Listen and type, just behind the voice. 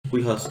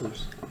We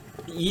hustlers.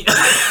 Yeah.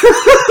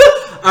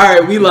 All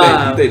right, we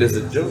live. You think that's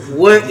a joke?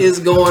 What is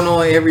going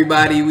on,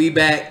 everybody? We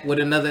back with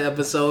another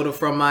episode of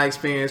From My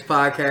Experience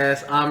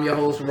podcast. I'm your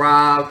host,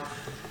 Rob.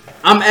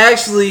 I'm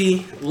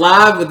actually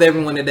live with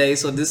everyone today,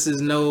 so this is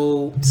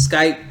no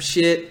Skype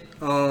shit.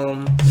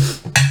 I've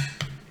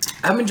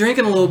been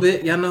drinking a little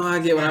bit. Y'all know how I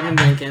get when I've been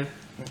drinking.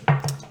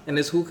 And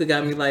this hookah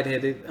got me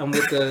lightheaded. I'm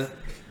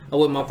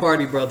with my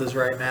party brothers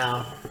right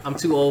now. I'm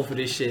too old for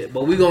this shit.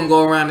 But we're going to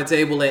go around the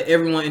table, let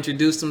everyone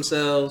introduce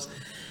themselves.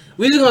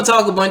 We're just going to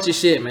talk a bunch of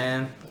shit,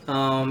 man.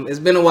 It's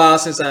been a while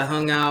since I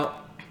hung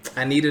out.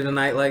 I needed a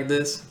night like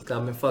this because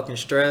I've been fucking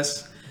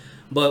stressed.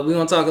 But we're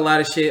going to talk a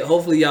lot of shit.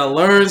 Hopefully y'all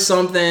learn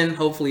something.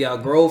 Hopefully y'all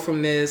grow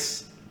from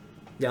this.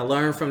 Y'all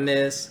learn from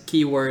this.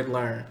 Keyword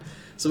learn.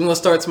 So we're going to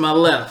start to my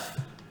left.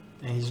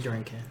 And he's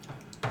drinking.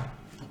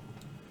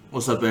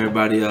 What's up,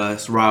 everybody?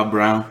 It's Rob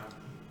Brown.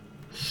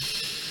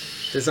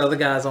 This other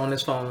guy's on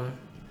his phone.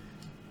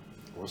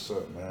 What's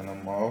up, man?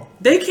 I'm off.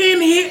 They can't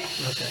hear.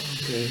 Okay.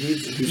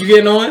 You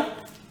getting on?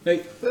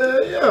 Hey.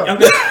 Yeah.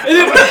 Okay.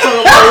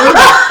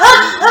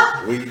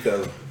 What you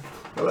tell him?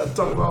 Let's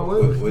talk about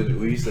women. What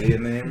you say your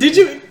name? Did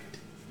you?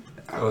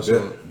 What's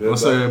up,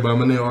 everybody?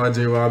 My name is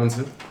R.J.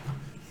 Robinson.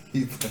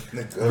 Real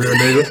Real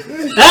nigga.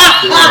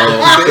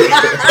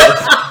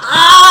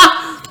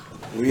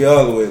 We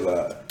all the way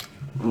live.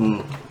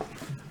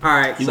 All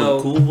right. You So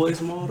went Cool Boy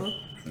Small though?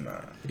 Nah.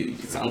 You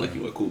sound like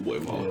you went Cool Boy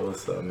Mall. Yeah,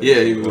 what's up, man?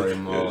 Yeah, you Boy,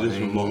 went Mall, just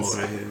from Mall Haynes.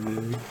 right here,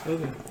 baby.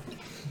 Okay.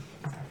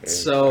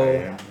 So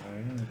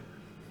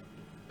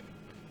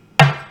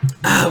we're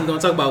gonna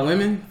talk about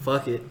women.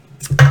 Fuck it.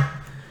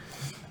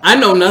 I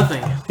know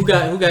nothing. Who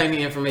got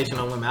any information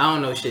on women? I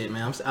don't know shit,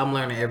 man. I'm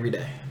learning every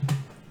day.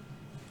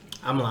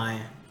 I'm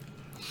lying.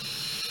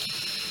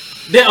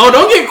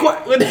 Don't get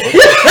quiet.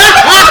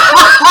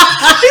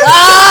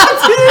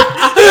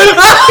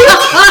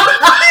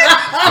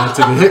 I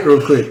took a hit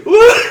real quick.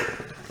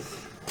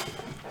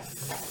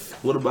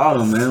 What about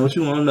him, man? What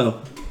you want to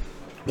know?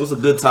 What's a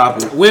good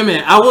topic?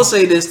 Women, I will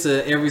say this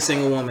to every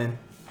single woman.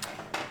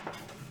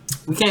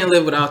 We can't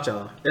live without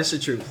y'all. That's the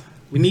truth.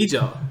 We need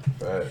y'all.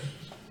 Right.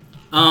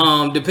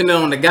 Depending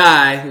on the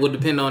guy, will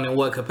depend on in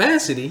what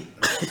capacity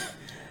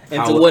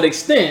and to what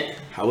extent.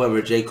 However,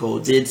 J. Cole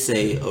did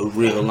say a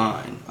real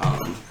line.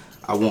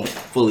 I won't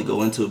fully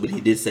go into it, but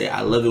he did say,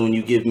 "I love it when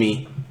you give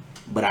me,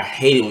 but I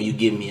hate it when you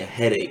give me a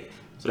headache."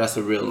 So that's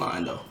a real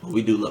line, though. But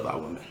we do love our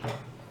women.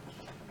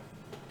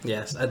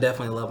 Yes, I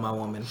definitely love my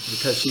woman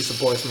because she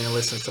supports me and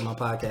listens to my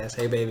podcast.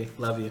 Hey, baby,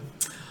 love you.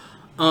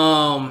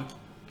 Ma,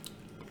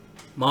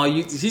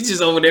 she's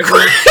just over there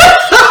crying.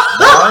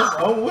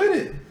 I'm with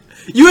it.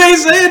 You ain't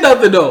saying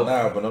nothing though.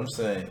 Nah, but I'm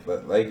saying,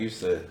 like you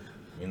said,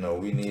 you know,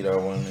 we need our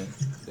women.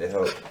 They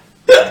help.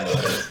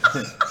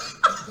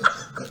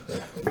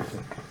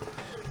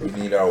 We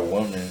need our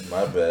women.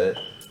 My bad.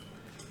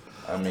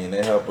 I mean,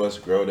 they help us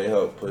grow. They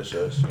help push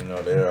us. You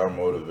know, they're our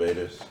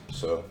motivators.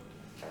 So,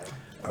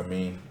 I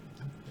mean,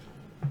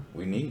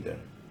 we need them.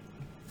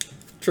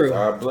 True.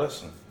 God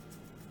bless them.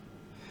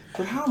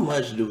 But how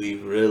much do we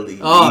really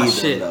need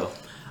shit. them, though?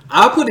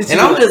 I'll put it to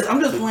And you. I'm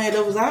just playing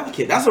devil's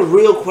advocate. That's a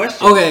real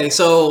question. Okay,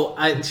 so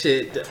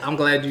I'm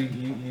glad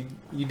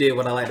you did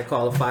what I like to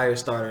call a fire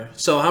starter.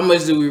 So how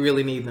much do we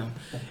really need them?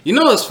 You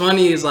know what's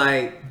funny is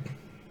like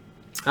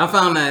I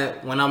found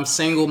that when I'm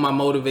single, my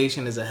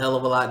motivation is a hell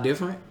of a lot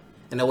different,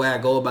 and the way I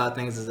go about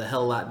things is a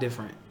hell of a lot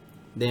different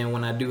than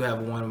when I do have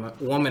a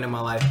woman in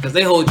my life because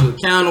they hold you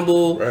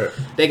accountable. Right.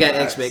 They got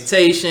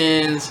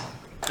expectations.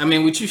 I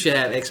mean, you should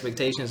have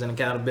expectations and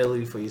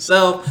accountability for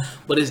yourself,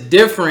 but it's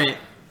different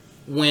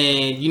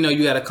when you know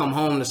you got to come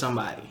home to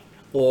somebody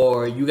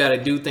or you got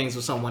to do things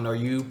with someone or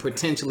you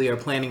potentially are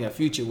planning a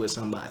future with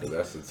somebody. So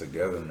that's the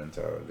together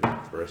mentality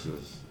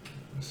versus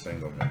a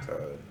single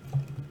mentality.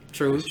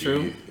 True.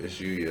 It's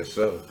you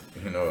yourself.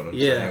 You know what I'm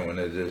Yeah. saying? When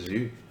it's just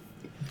you.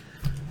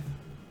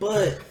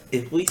 But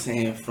if we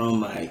saying from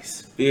my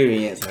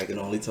experience, I can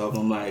only talk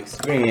on my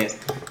experience.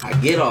 I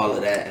get all of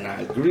that and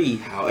I agree.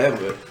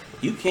 However,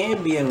 you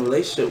can be in a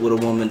relationship with a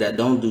woman that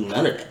don't do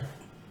none of that.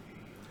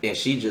 And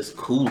she just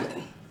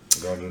cooling.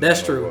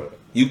 That's true.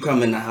 You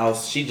come in the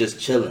house, she just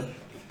chilling.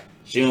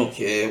 She don't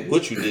care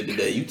what you did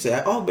today. You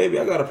say, "Oh, baby,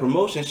 I got a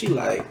promotion." She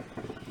like,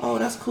 "Oh,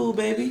 that's cool,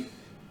 baby."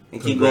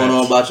 And keep going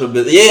on about your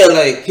business. Yeah,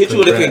 like, hit you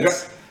with a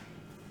congrats.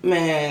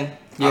 Man,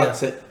 Yeah.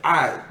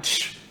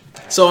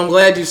 So I'm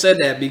glad you said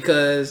that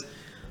because,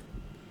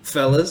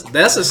 fellas,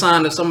 that's a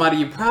sign of somebody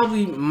you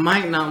probably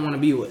might not want to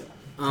be with.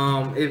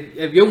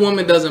 If your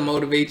woman doesn't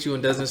motivate you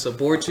and doesn't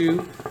support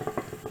you,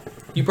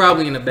 you're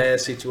probably in a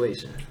bad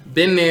situation.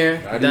 Been there,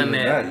 Not done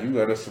even that. You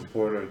gotta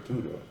support her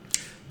too, though.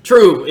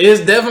 True, it's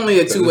definitely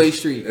a two-way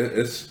street.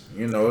 It's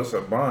you know, it's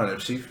a bond.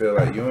 If she feel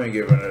like you ain't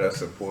giving her that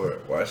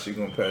support, why she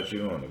gonna pat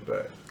you on the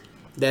back?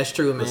 That's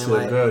true, man. That's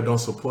a girl that don't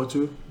support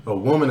you. A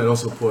woman that don't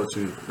support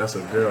you, that's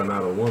a girl,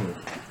 not a woman.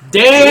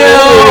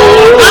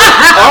 Damn!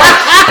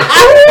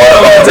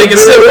 Take a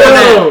sip on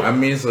that. I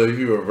mean, so if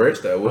you reverse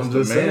that, what's I'm the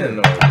just man? saying.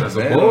 No, That's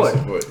the a man boy. don't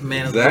support.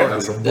 Man is Exactly.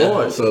 That's a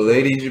boy. So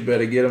ladies, you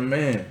better get a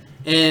man.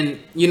 And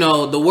you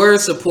know, the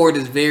word support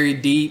is very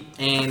deep,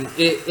 and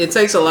it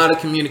takes a lot of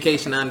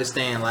communication to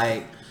understand.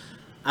 Like,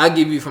 I'll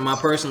give you from my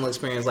personal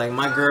experience. Like,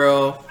 my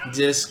girl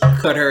just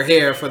cut her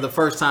hair for the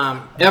first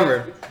time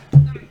ever.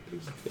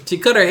 She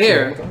cut her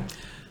hair.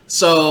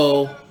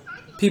 So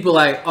people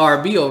like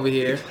RB over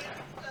here.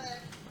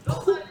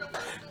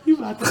 You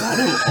about to have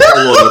them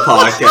all on the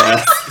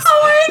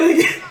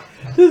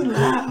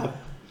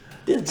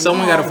podcast.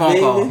 Someone got a phone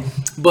call.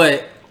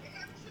 But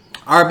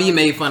RB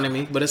made fun of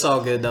me, but it's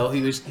all good though.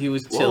 He was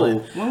chilling.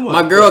 Whoa.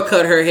 My girl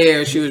cut her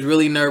hair. She was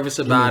really nervous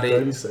about it.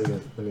 30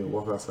 seconds. And then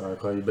walk outside. I'll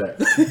call you back.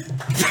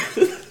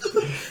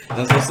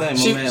 That's what I'm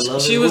saying. My man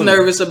loves She his was women.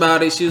 nervous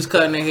about it. She was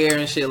cutting her hair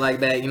and shit like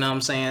that. You know what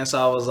I'm saying? So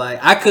I was like,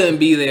 I couldn't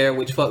be there,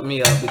 which fucked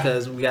me up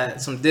because we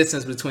got some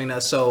distance between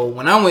us. So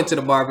when I went to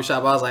the barbershop,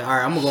 I was like, all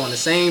right, I'm gonna go on the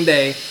same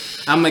day.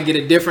 I'm gonna get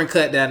a different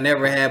cut that I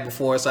never had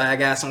before. So I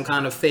got some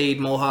kind of fade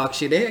mohawk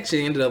shit. They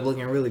actually ended up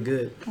looking really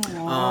good.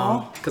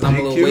 Because I'm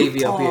a little Cute.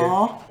 wavy up here.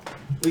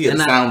 We get And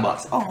the I- sound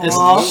box.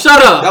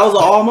 Shut up. That was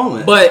an all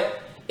moment. But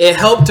it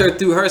helped her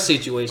through her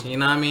situation. You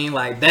know what I mean?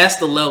 Like, that's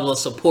the level of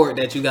support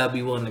that you gotta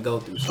be willing to go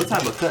through. What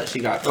type of cut she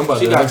got? I'm about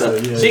She to got ask the her,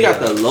 yeah, she yeah.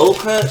 got the low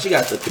cut. She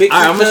got the picture.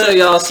 All right, I'm gonna cut. show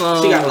y'all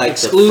some She got like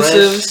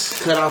exclusives. the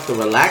fresh cut off the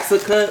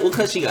relaxer cut. What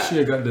cut she got?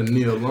 She got the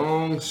Nia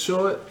Long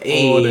short or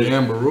Hey. the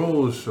Amber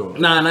Rose short.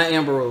 Nah, not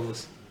Amber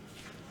Rose.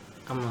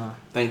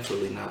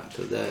 Thankfully not,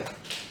 cause that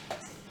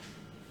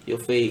your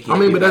fade. I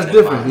mean, but that's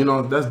different. You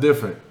know, that's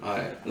different. All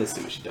right, let's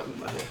see what she talking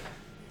about here.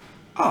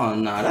 Oh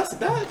no,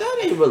 that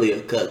ain't really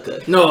a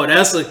cut. No,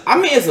 that's a I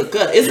mean, it's a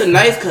cut. It's a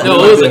nice cut.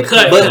 No, it was a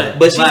cut.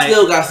 But she Like,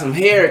 still got some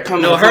hair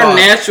coming. no. Her across.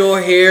 natural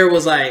hair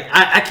was like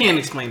I can't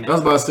explain That's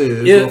that. what I say.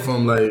 It Yeah. go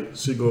from like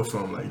she go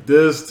from like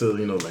this to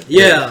like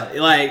Yeah,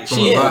 like this. From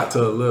she. a lot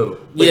to a little.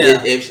 But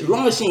Yeah. as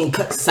long as she ain't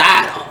cut the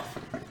side off.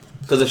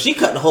 Because if she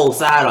cut the whole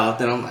side off,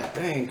 then I'm like,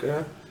 dang,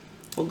 girl,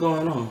 what's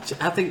going on?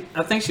 I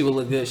think she would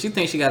look good. She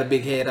thinks she got a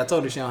big head. I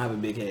told her she don't have a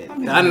big head.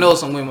 I know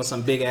some women with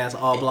some big ass,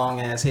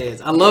 oblong ass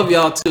heads. I love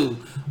y'all too,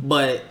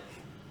 but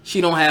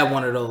she don't have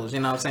one of those.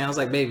 You know what I'm saying? I was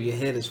like, baby, your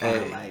head is fine.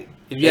 Hey, Like,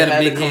 if you had a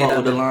big to come head, up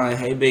with the I'd line,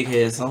 hey, big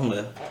head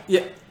somewhere. be-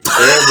 yeah.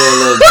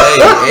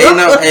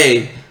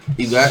 Hey,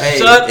 you got, hey,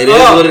 Shut it is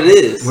up. what it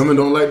is. Women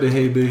don't like the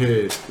hey big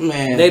head.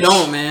 Man. They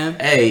don't, man.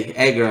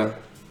 Hey, girl,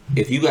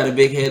 if you got a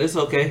big head, it's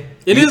okay.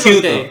 It You is cute,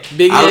 okay. though.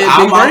 Big head,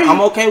 I'm, big brain.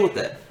 I'm okay with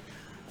that.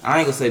 I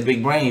ain't gonna say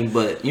big brain,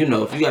 but you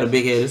know, if you got a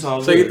big head, it's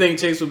all So good. you think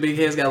chicks with big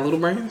heads got little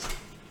brains,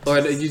 or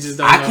you just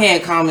don't? I know?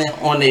 can't comment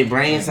on their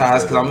brain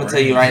size because I'm gonna tell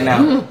you right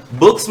now,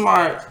 book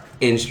smart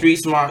and street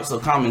smart, so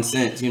common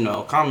sense, you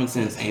know, common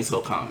sense ain't so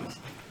common.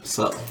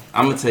 So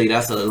I'm gonna tell you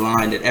that's a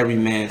line that every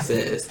man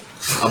says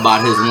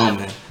about his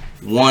woman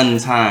one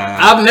time.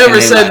 I've never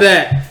and they said like,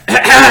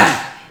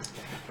 that.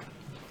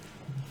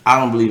 I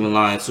don't believe in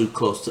lying too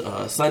close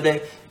to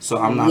Sunday, so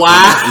I'm not.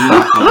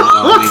 Wow.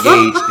 Gonna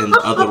engage in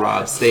the other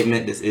Rob's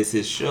statement. This is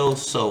his show,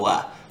 so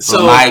from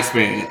So- my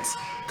experience,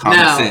 common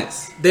Now,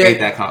 sense there- ain't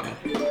that common.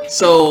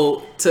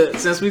 So,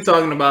 since we're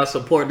talking about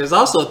support, there's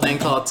also a thing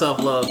called tough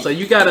love. So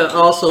you gotta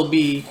also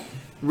be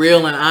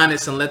real and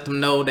honest and let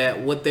them know that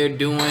what they're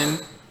doing,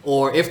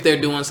 or if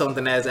they're doing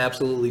something that's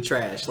absolutely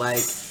trash. Like,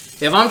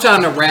 if I'm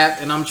trying to rap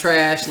and I'm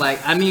trash, like,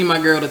 I need my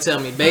girl to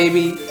tell me,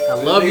 baby, I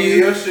love you.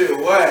 Your shit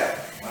whack.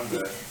 My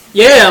bad.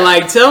 Yeah,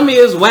 like, tell me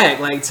it's whack.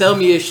 Like, tell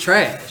me it's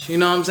trash. You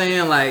know what I'm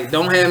saying? Like,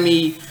 don't have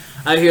me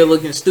out here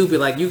looking stupid.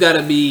 Like, you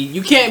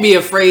can't be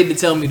afraid to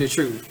tell me the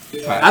truth.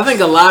 Right. I think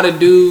a lot of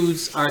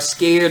dudes are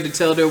scared to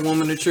tell their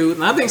woman the truth.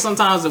 And I think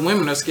sometimes the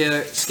women are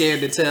scared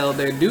to tell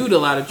their dude a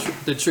lot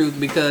of the truth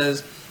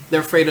because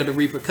they're afraid of the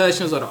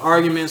repercussions or the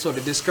arguments or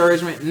the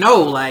discouragement.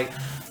 No, like,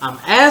 I'm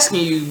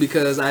asking you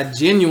because I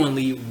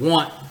genuinely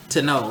want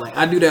to know. Like,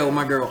 I do that with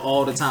my girl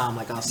all the time.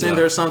 Like, I'll send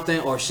her something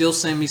or she'll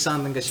send me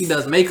something because she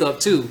does makeup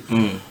too.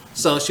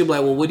 So she'll be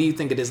like, well, what do you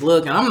think of this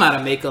look? And I'm not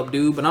a makeup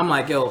dude, but I'm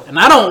like, yo, and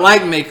I don't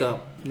like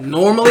makeup.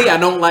 Normally, I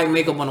don't like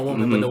makeup on a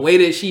woman, but the way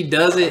that she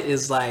does it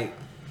is like,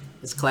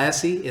 it's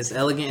classy, it's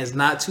elegant, it's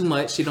not too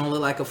much. She don't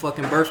look like a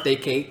fucking birthday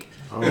cake.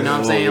 You know what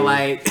I'm saying?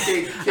 Like,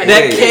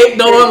 that cake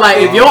don't like,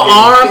 if your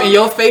arm and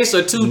your face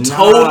are two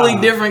totally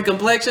different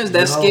complexions,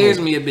 that scares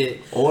me a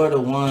bit. Or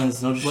the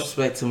ones, no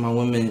disrespect to my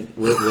women,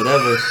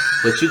 whatever,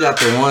 but you got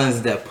the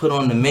ones that put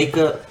on the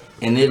makeup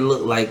and it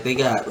look like they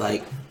got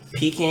like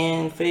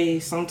pecan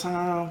face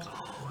sometimes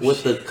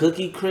with the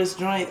cookie crisp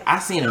joint. I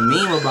seen a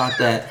meme about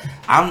that.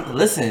 I'm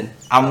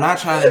not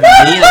trying to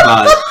be mean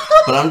about it,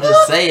 but I'm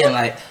just saying,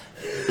 like,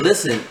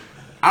 listen,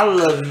 I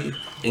love you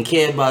and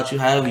care about you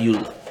however you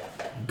look,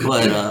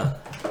 but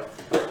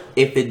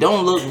if it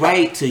don't look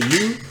right to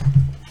you,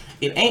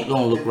 it ain't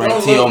gonna look right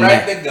Don't to your look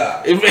right man. to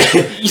God.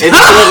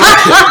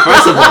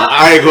 First of all,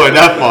 I ain't going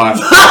that far,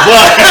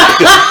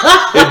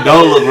 but it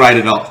don't look right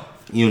at all.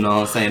 You know what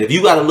I'm saying? If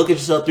you gotta look at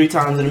yourself 3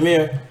 times in the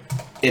mirror,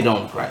 it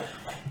don't look right.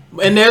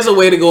 And there's a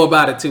way to go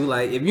about it too.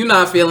 Like, if you're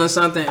not feeling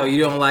something or you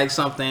don't like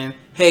something,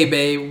 hey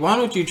babe, why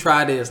don't you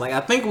try this? Like,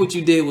 I think what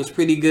you did was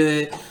pretty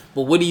good,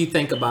 but what do you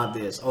think about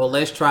this? Or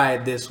let's try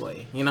it this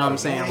way. You know what I'm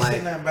saying? Like, say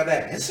Like, nothing about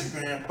that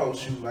Instagram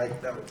post you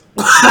like that.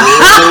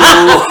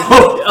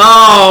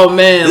 oh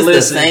man, It's the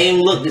listen.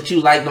 same look that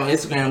you liked on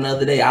Instagram the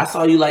other day. I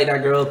saw you like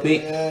that girl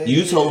pic. Yeah,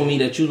 You yeah. told me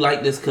that you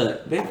like this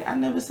cut. Baby, I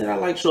never said I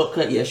like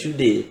shortcut. Yes, you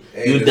did.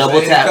 Hey, You the double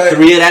same tapped cut.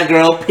 3 of that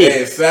girl Hey,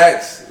 pics.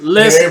 facts.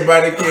 Listen.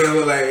 Everybody can't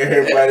look like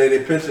everybody. They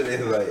picture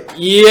is like.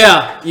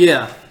 Yeah.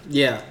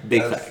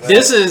 Big That's facts.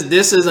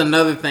 This is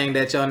another thing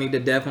that y'all need to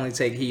definitely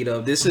take heed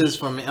of. This is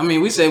from, I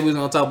mean, we said we was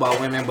gonna talk about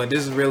women, but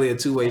this is really a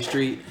two-way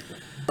street.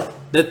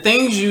 The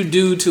things you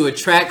do to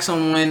attract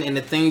someone and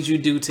the things you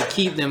do to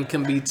keep them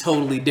can be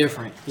totally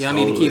different. Y'all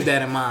need to keep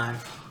that in mind.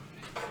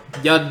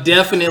 Y'all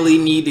definitely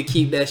need to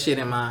keep that shit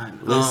in mind.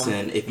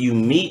 Listen, if you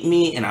meet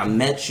me and I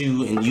met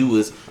you and you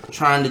was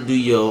trying to do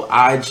your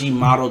IG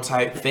model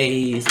type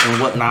phase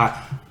and whatnot,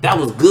 that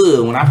was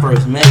good when I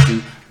first met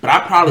you. But I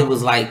probably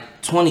was like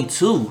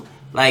 22.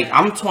 Like,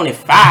 I'm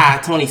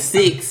 25,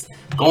 26,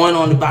 going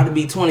on about to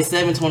be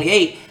 27,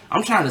 28.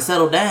 I'm trying to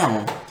settle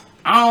down.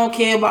 I don't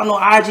care about no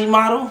IG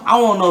model.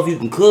 I want to know if you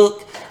can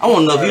cook. I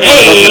want to know if you can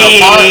go to the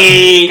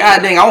park.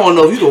 God dang, I want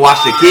to know if you can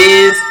watch the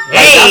kids.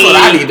 Like, that's what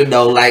I need to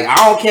know. Like, I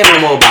don't care no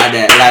more about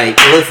that. Like,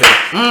 listen,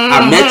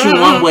 I met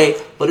you one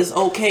way, but it's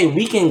okay.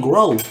 We can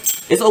grow.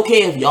 It's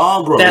okay if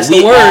y'all grow. That's we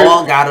the word.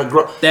 all gotta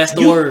grow. That's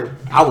the word.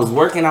 I was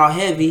working out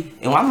heavy,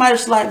 and I might have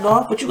slacked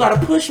off, but you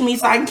gotta push me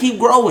so I can keep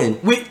growing.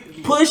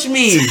 Push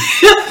me.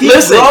 Keep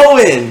Listen,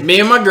 growing. me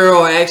and my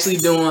girl are actually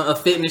doing a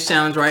fitness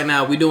challenge right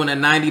now. We're doing a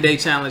 90-day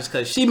challenge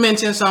because she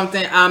mentioned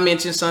something, I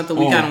mentioned something.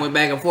 We kind of went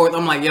back and forth.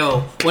 I'm like,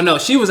 yo, well, no,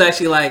 she was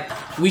actually like,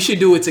 we should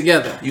do it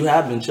together. You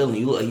have been chilling.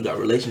 You look like you got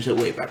relationship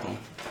weight back home.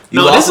 You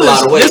No, lost this a lot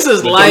is- of weight. this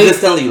is But life- I'm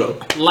just telling you though.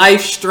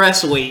 Life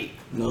stress weight.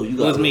 No, you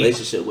With got me.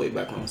 relationship weight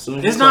back home. Soon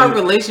as It's you not tell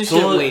me- relationship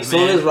soon, weight,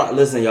 soon man. As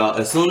listen, y'all.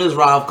 As soon as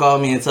Rob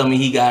called me and told me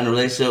he got in a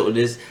relationship with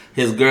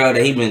his girl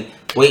that he been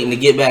waiting to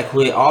get back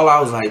with, all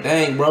I was like,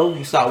 dang, bro,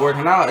 you stopped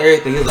working out.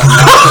 Everything. He was like, no,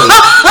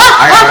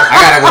 I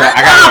gotta go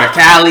to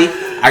Cali.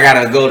 I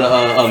gotta go to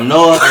up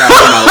north. I gotta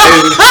go to my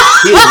lady.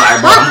 He was like,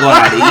 bro, I'm going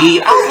out to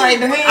eat. I was like,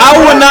 dang. I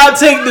bro. would not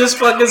take this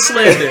fucking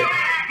slander.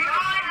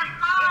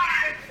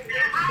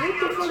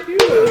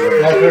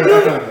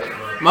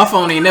 My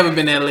phone ain't never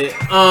been that lit.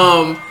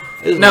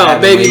 This is what No,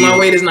 happened baby, when my you-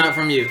 weight is not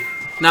from you.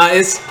 Nah,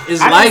 it's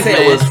I life, didn't say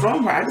man. it was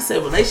from her. I just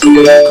said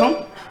relationship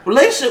weight.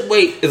 Relationship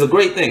weight is a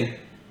great thing.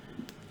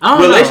 I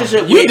don't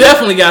relationship know. You weight-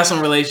 definitely got some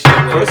relationship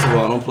weight. First of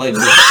all, don't play me.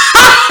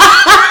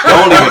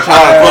 Don't even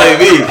try to play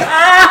me.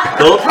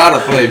 Don't try to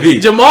play me.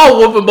 Jamal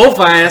whooping both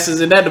our asses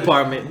in that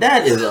department.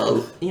 That is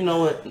a. You know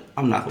what?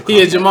 I'm not gonna.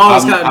 Yeah,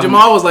 comment.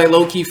 Jamal was like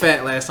low key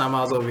fat last time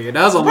I was over here.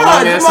 That was a Bro,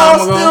 long ass time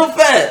Jamal's ago.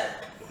 still fat.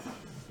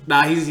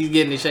 Nah, he's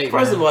getting in shape.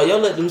 First man. of all, y'all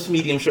let them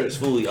medium shirts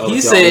fool y'all. He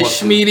if y'all said want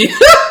to. Schmeedy.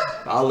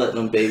 I'll let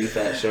them baby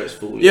fat shirts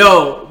fool you.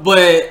 Yo,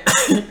 but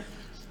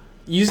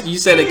you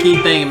said a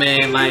key thing,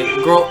 man. Like,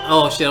 grow.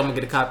 Oh shit, I'm gonna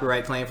get a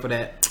copyright claim for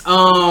that.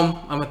 I'm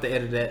gonna have to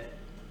edit that.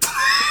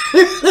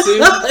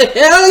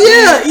 Hell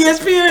yeah,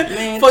 ESPN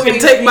Man, fucking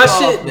take take me my off,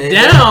 shit man.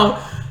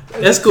 down.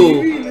 That's cool.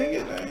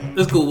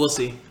 That's cool. We'll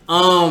see.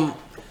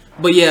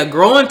 But yeah,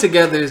 growing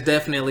together is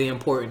definitely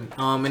important.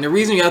 And the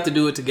reason you have to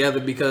do it together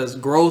because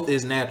growth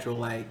is natural.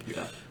 Like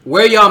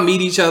where y'all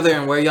meet each other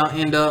and where y'all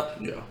end up.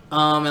 Yeah.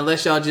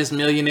 Unless y'all just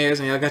millionaires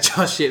and y'all got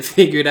y'all shit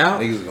figured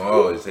out. Niggas gonna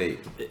always hate.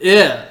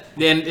 Yeah.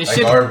 Then Like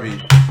shit. Harvey.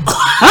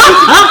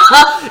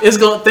 It's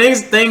going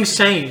things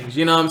change.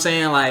 You know what I'm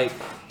saying? Like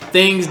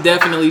things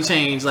definitely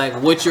change. Like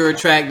what you're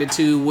attracted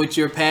to, what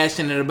you're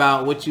passionate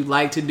about, what you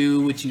like to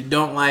do, what you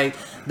don't like.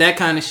 That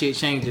kind of shit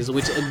changes,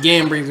 which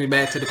again brings me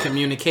back to the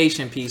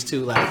communication piece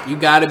too. Like you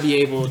got to be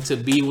able to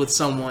be with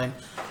someone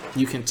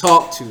you can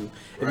talk to.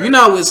 If you're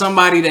not with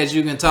somebody that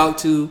you can talk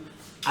to,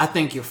 I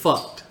think you're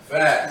fucked.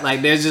 Fact.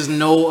 Like there's just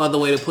no other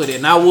way to put it.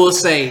 And I will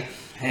say,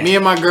 me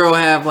and my girl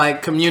have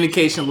like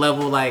communication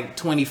level like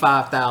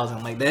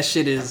 25,000. Like that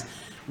shit is.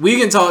 We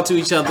can talk to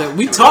each other.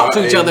 We talk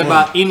to each other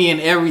about any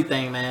and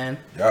everything, man.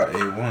 Y'all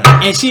A1.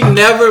 And she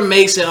never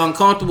makes it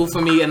uncomfortable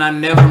for me, and I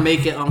never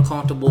make it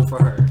uncomfortable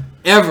for her.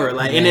 Ever.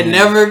 Like, and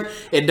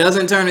it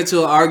doesn't turn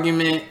into an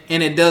argument,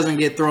 and it doesn't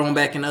get thrown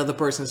back in the other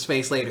person's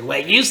face later.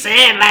 Like, you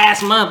said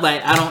last month.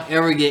 Like, I don't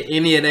ever get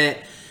any of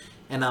that,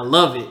 and I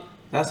love it.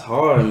 That's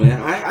hard,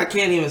 man. I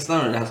can't even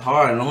stomach. That's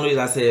hard. And the only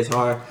reason I say it's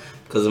hard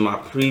because of my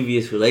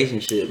previous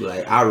relationship.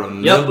 Like I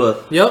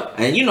remember. Yep.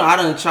 And you know I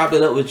done chopped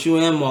it up with you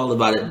and Maul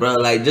about it, bro.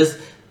 Like just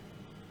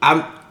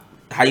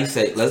how you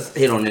say? Let's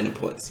hit on any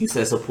points. You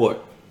said support,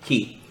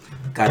 key.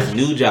 Got a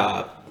new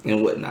job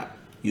and whatnot.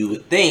 You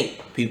would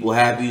think people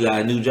happy you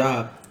got a new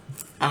job.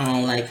 I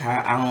don't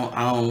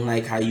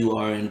like how you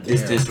are in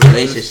distance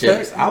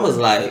relationships. I was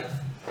like,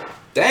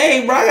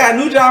 dang, bro, I got a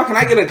new job. Can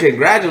I get a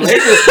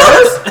congratulations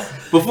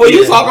first before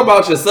you talk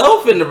about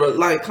yourself in the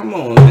like? Come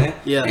on, man.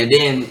 Yeah. And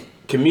then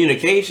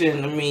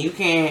communication. I mean, you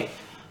can't.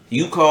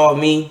 You call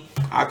me,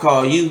 I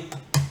call you,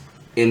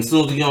 and as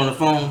soon as we get on the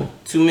phone,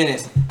 2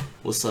 minutes.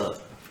 What's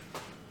up?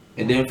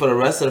 And then for the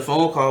rest of the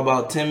phone call,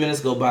 about 10 minutes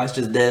go by, it's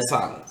just dead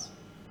silence.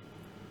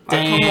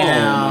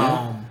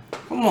 Damn.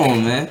 Come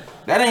on, man.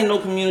 That ain't no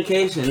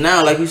communication.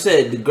 Now, like you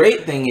said, the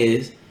great thing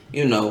is,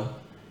 you know,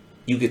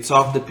 you could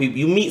talk to people.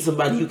 You meet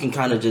somebody you can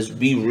kind of just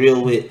be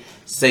real with,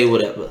 say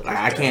whatever. Like,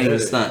 I can't even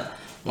stunt.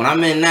 When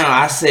I'm in now,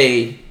 I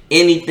say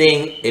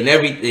anything and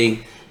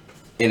everything.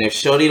 And if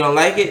Shorty don't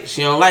like it,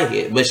 she don't like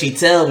it. But she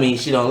tell me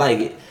she don't like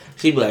it.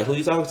 She be like, who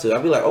you talking to?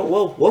 I be like, oh,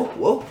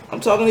 whoa. I'm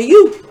talking to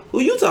you.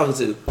 Who you talking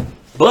to?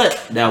 But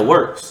that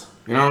works.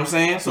 You know what I'm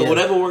saying? So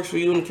whatever works for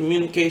you in the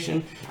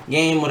communication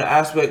game or the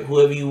aspect,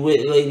 whoever you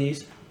with,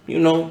 ladies, you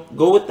know,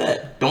 go with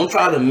that. Don't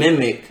try to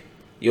mimic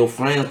your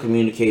friend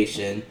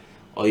communication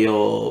or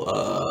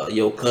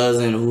your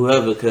cousin or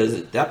whoever,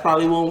 because that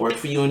probably won't work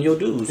for you and your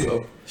dude.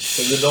 So.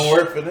 Cause it don't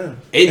work for them.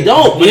 It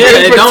don't. But Yeah,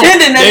 they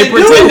pretending that they it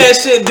pretend do. that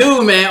shit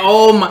do, man.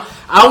 Oh my!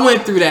 I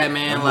went through that,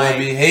 man. I'm Like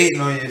be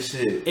hating on your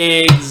shit.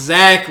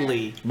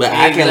 exactly. But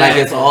acting like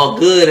it's all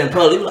good and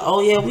public. Like, oh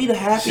yeah, we the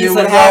happiest Shit of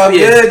was the all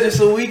happiest. good just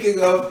a week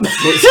ago.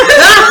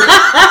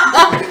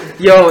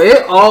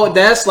 Yo,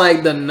 that's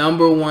like the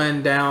number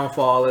one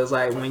downfall is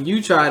like when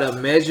you try to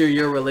measure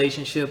your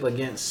relationship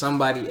against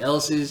somebody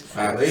else's,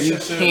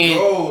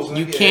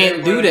 you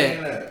can't do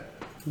that.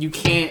 You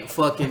can't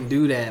fucking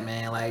do that,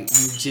 man. Like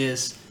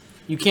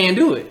you can't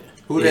do it.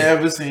 Who they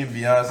ever seen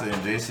Beyonce and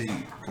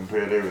JC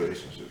compare their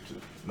relationship to?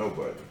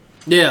 Nobody.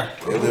 Yeah.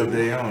 They live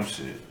their own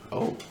shit.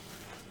 Oh,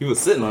 you was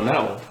sitting on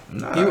that one.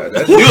 Nah, You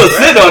was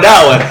sitting on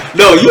that one.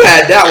 No, you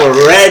had that one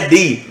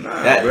ready.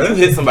 bro. You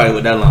hit somebody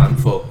with that line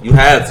before. You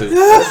had to.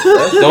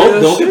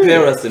 Don't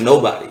compare us to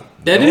nobody.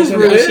 That is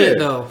real shit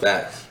though.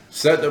 Facts.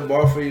 Set the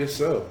bar for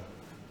yourself.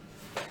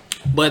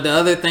 But the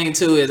other thing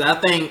too is I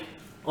think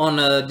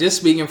on just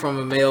speaking from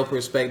a male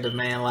perspective,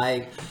 man,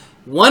 like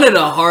one of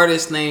the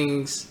hardest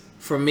things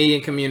for me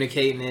in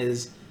communicating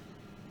is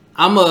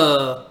I'm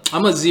a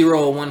 0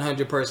 or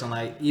 100 person.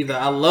 Like either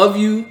I love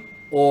you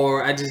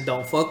or I just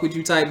don't fuck with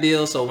you type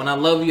deal. So when I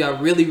love you, I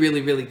really,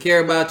 really, really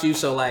care about you.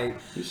 So like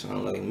You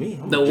sound like me.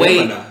 I'm the a way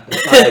Gemini.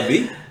 That's how it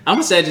be. I'm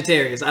a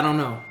Sagittarius. I don't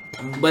know,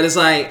 but it's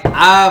like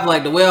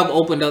the way I've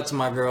opened up to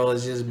my girl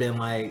has just been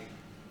like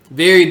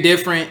very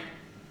different.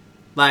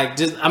 Like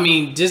just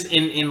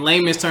in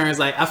layman's terms,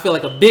 like I feel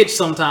like a bitch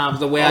sometimes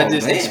the way I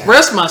just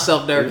express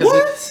myself there.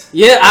 What?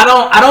 Yeah,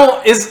 I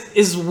don't.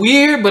 It's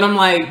weird, but I'm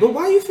like, But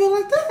why you feel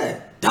like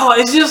that? dog.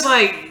 It's just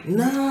like,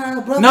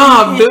 Nah, brother.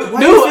 nah, you dude. can't-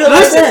 why you feel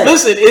like that?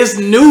 Listen. It's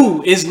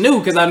new. It's new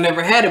because I've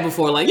never had it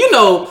before. Like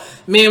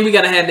man, we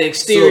gotta have the So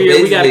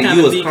exterior. We gotta basically, kind you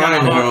of was be kind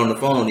crying to her of on the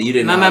phone and you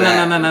didn't no, know no,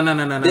 that. no, no, no,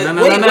 no, no, no, no,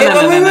 no, Wait, no,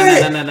 wait, no,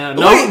 wait. no,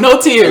 no, no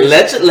tears.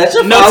 Let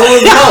your No followers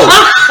tears.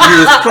 know. You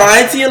was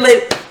crying to your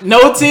lady.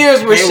 No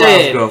tears were Hey, Rob's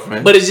shed.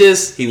 girlfriend. But it's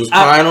just He was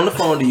crying on the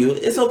phone to you.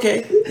 It's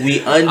okay.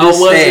 We understand. I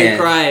wasn't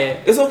crying.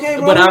 It's okay,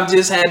 bro. But I've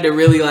just had to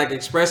really like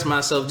express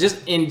myself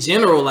just in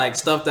general, like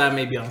stuff that I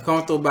may be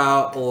uncomfortable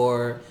about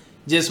or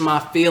just my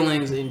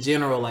feelings in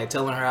general, like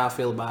telling her how I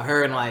feel about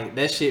her, and like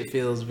that shit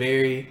feels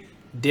very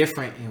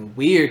different and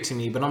weird to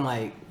me. But I'm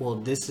like, well,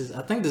 I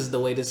think this is the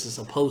way this is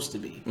supposed to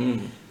be.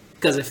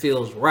 Because it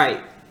feels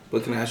right.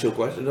 But can I ask you a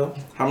question though?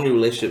 How many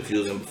relationships you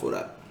was in before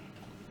that?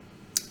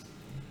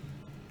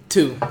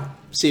 2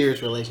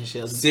 serious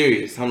relationships.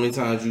 Serious. How many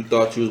times you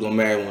thought you was gonna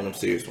marry one of them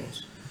serious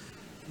ones?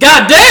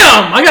 God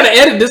damn! I gotta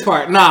edit this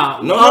part.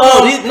 Nah. No,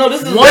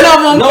 this is one of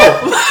them. No,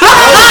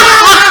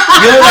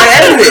 you don't gotta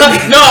edit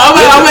it. No,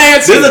 I'm gonna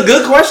answer. This is a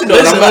good question though.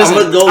 Listen, I'm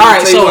gonna go. All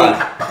right, tell you so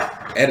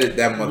why. Edit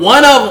that mother.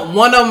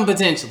 one of them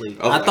potentially.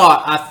 Okay.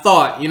 I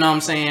thought. You know what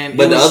I'm saying?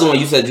 But It the was- other one,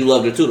 you said you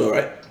loved her too, though,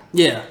 right?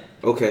 yeah.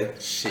 Okay.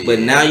 Shit. But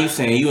now you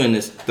saying you in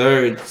this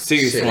third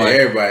serious Shit, one,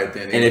 everybody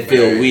think and they it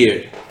feel married.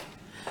 weird.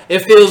 It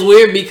feels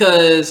weird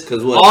because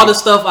 'Cause what? all the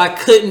stuff I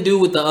couldn't do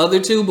with the other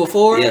 2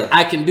 before, Yeah.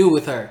 I can do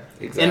with her.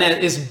 Exactly. And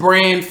that it's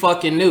brand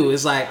fucking new.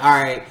 It's like, all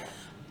right.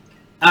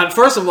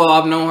 First of all,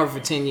 I've known her for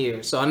 10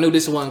 years, so I knew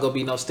this wasn't gonna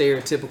be no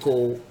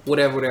stereotypical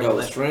whatever. Y'all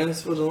was Like,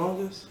 friends for the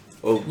longest?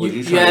 Or were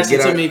you trying asked to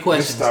get too out? many You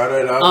questions.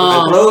 started off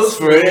Um, Close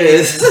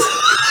friends.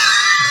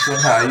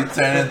 somehow you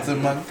turn into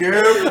my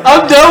girl.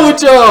 I'm done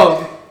with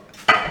y'all.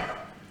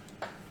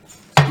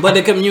 But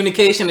the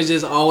communication has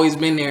just always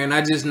been there, and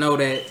I just know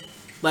that,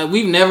 like,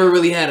 we've never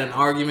really had an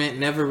argument,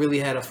 never really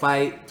had a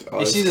fight, Oh,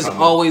 and it's she's just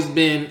coming. always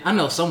been. I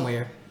know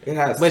somewhere, It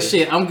has but to.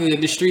 shit, I'm good.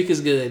 The streak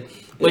is good,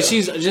 but Yeah.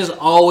 she's just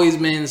always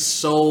been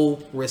so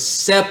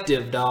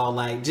receptive, dog.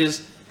 Like,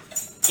 just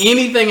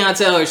anything I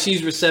tell her,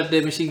 she's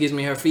receptive, and she gives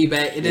me her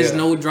feedback. There's Yeah.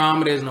 no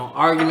drama, there's no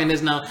argument,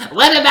 there's no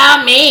what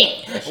about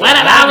me? What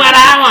about what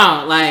I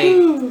want?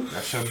 Like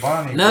That's your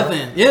Bonnie.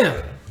 nothing. Yeah,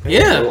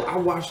 yeah. So I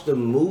watched the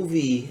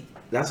movie.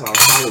 That's how I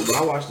saw it. But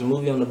I watched the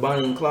movie on the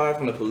Bonnie and Clyde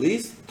from the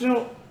police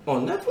jump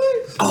on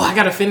Netflix. Oh, I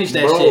gotta finish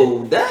that Bro,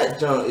 shit. that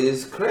junk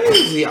is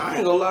crazy. I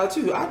ain't gonna lie to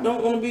you. I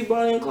don't want to be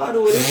Bonnie and Clyde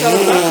with each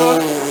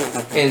other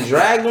and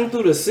drag them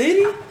through the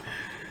city.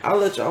 I'll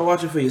let y'all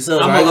watch it for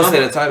yourself. I ain't gonna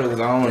say the title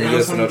because I don't want to They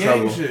get got into no some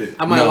trouble. gang shit.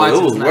 I might No, watch it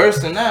it was tonight. worse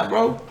than that,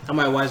 bro. I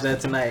might watch that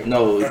tonight.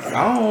 No,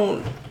 I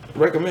don't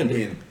recommend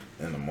it.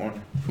 In the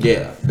morning.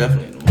 Yeah,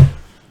 definitely.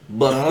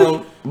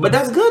 But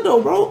that's good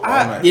though, bro.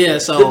 Yeah,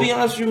 so To be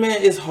honest with you, man,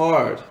 it's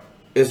hard.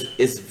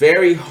 It's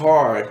very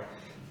hard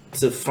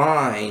to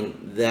find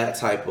that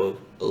type of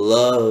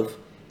love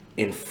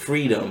and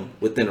freedom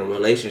within a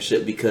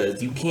relationship,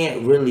 because you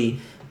can't really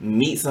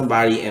meet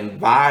somebody and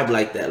vibe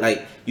like that.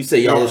 Like you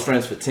said, y'all was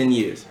friends for 10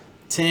 years.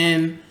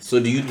 10. So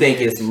do you think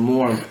it's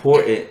more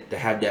important to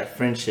have that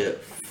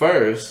friendship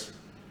first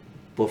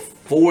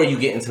before you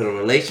get into the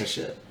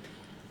relationship?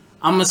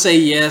 I'm gonna say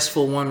yes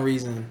for one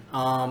reason.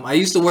 I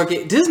used to work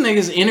at, this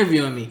nigga's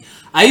interviewing me.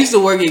 I used to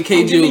work at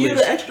K I'm giving you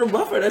Jewelers. the extra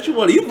buffer that you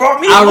wanted. You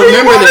brought me. I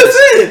remember this.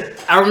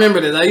 this. I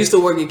remember this. I used to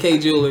work at K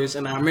Jewelers,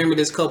 and I remember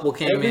this couple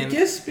came in.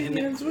 This guy,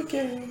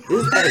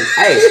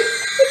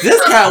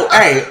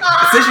 hey,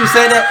 since you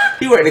said that,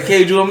 he worked at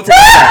K Jewel. I'm gonna tell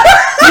you that.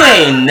 He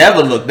ain't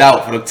never looked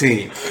out for the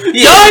team. Y'all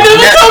ain't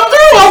never come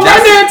through. I'm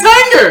right there in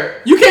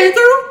Tanger. You came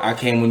through? I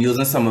came when you was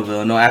in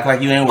Somerville. No, act like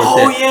you ain't worked Oh,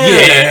 there.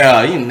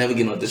 yeah. Yeah, you never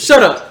get no this.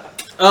 Shut up.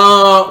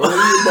 What are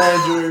you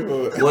buying jewelry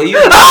for? Well, you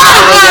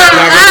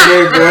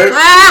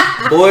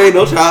boy,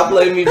 don't try to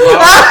play me, bro.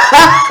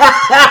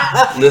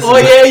 Listen, Oh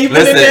yeah, you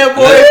been in there,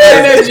 boy,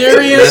 playing that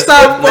jury and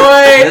stuff,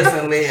 boy.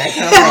 Listen,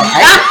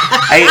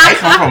 I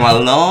come from a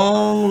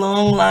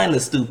long line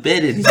of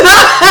stupidity.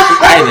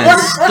 I've been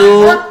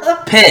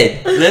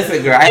stupid.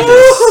 Listen, girl, I've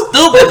been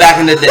stupid back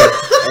in the day.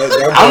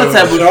 I'm the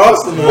type of boy.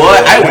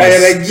 I was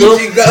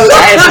stupid.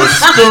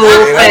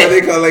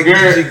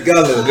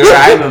 Girl,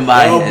 I've been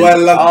buying.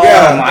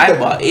 I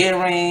bought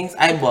earrings.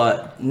 I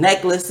bought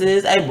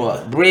necklaces. I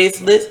bought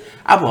bracelets.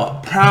 I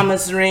bought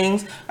promise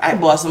rings. I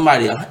bought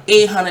somebody an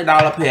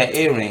 $800 pair of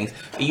earrings.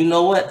 And you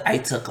know what? I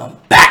took them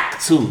back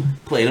to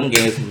play them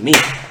games with me.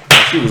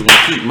 She was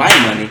gonna keep my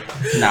money.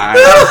 Nah,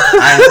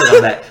 I ain't took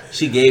them back.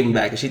 She gave them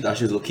back, and she thought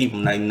she was gonna keep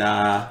them. Like,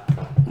 nah,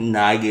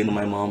 I gave them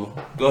to my mama.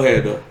 Go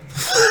ahead, though.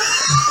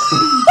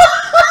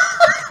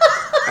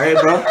 Hey,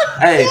 bro.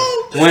 Hey,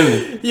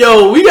 women.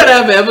 Yo, we gotta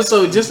have an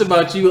episode just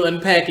about you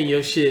unpacking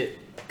your shit.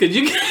 Cause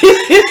you can't.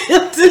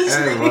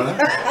 Hey, bro.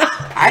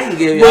 I can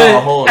give y'all a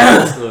whole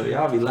other story.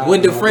 Y'all be laughing.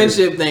 With the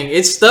friendship thing,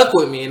 it stuck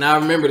with me, and I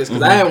remember this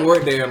because I haven't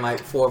worked there in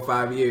like 4 or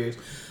 5 years.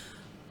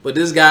 But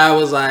this guy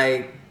was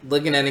like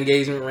looking at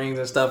engagement rings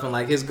and stuff, and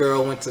like his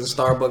girl went to the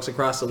Starbucks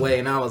across the way,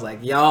 and I was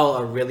like, y'all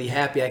are really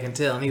happy, I can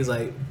tell. And he's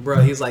like,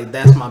 bro, he's like,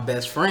 that's my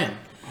best friend.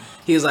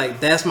 He was like,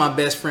 that's my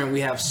best friend.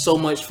 We have so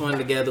much fun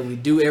together. We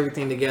do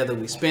everything together.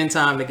 We spend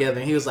time together.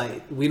 And he was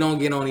like, we don't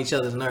get on each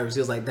other's nerves. He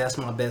was like, that's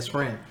my best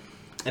friend.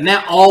 And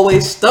that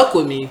always stuck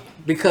with me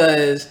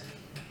because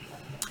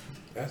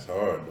That's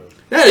hard, though.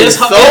 That is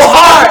so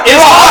hard.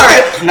 It's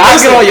hard. Not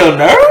get on your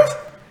nerves?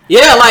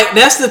 Yeah, like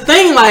that's the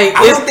thing. Like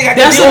I don't think I can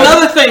that's deal with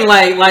another thing.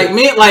 Like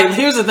me. Like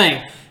here's the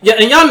thing. Yeah,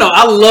 and y'all know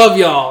I love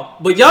y'all,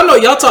 but y'all know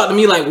y'all talk to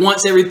me like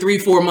once every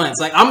 3-4 months.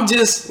 Like I'm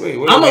just,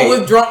 I'm a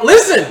withdraw.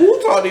 Listen,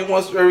 who talk to you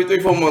once every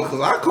 3-4 months?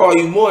 Because I call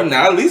you more than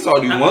that. I at least talk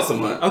to you once a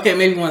month. okay,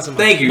 maybe once a month.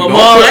 Thank you. But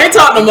Maul, I ain't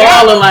talked to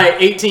Maul in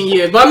like 18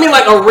 years. But I mean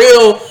like a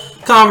real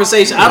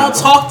conversation. I don't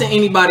talk to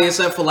anybody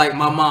except for like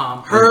my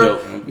mom.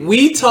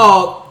 We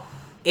talk.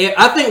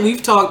 I think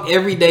we've talked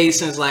every day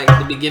since like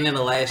the beginning of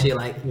last year.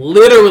 Like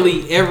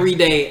literally every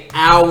day,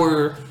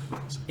 hours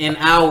and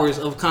hours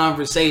of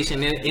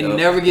conversation. It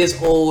never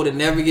gets old. It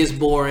never gets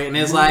boring. And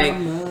it's like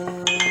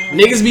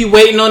niggas be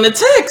waiting on the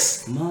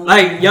text.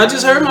 Like y'all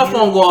just heard my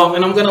phone go off,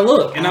 and I'm gonna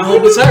look, and I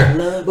hope it's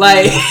her.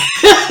 Like,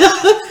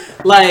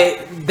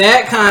 like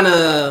that kind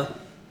of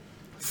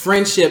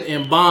friendship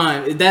and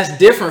bond. That's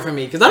different for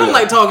me because I don't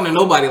like talking to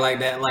nobody like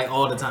that like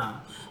all the time.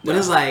 But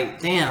it's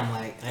like, damn,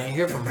 like I ain't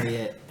hear from her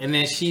yet, and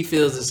then she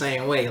feels the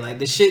same way. Like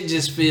the shit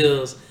just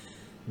feels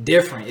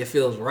different. It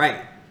feels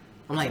right.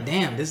 I'm like,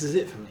 damn, this is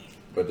it for me.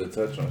 But to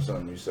touch on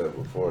something you said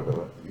before,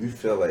 though, you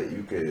feel like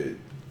you could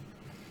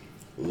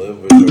live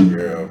with your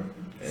girl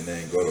and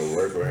then go to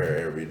work with her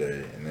every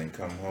day and then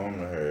come home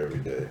to her every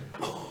day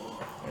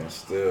and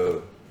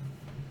still.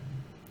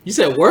 You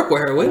said work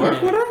with her. Wait a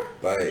minute. With her?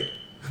 Like,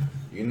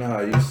 you know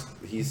how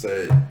he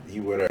said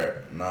he with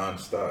her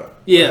nonstop.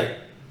 Yeah. Like,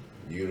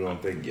 you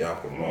don't think y'all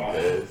can bump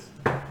heads?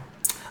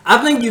 I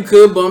think you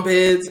could bump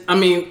heads. I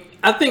mean,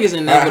 I think it's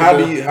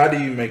inevitable. How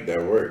do you make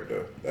that work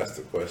though? That's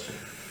the question.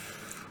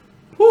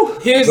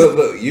 Here's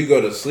Look, you go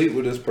to sleep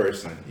with this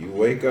person, you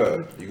wake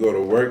up, you go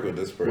to work with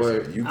this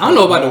person. I don't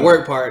know about the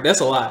work part.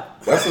 That's a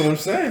lot. That's what I'm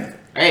saying.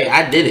 Hey,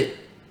 I did it.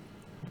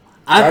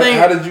 I think.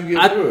 How did you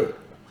get through it?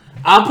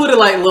 I'll put it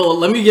like little.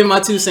 Let me give my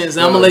 2 cents.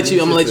 And I'm gonna let you.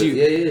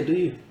 Yeah, do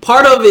you?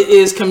 Part of it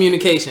is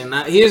communication.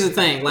 Now, here's the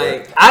thing.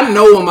 Like, I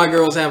know when my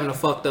girl's having a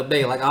fucked up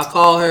day. Like, I'll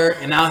call her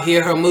and I'll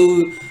hear her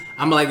mood.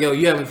 I'm like, yo,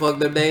 you having a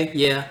fucked up day?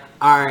 Yeah.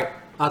 All right.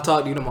 I'll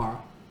talk to you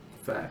tomorrow.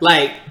 Fact.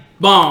 Like,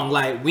 boom.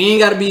 Like, we ain't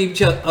got to be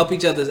up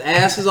each other's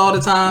asses all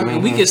the time.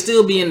 And we can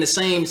still be in the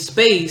same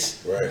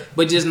space, right,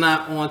 but just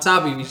not on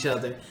top of each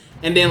other.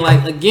 And then,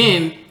 like,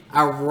 again,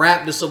 I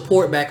wrap the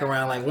support back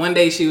around. Like, one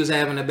day she was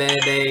having a bad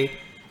day.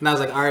 And I was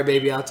like, all right,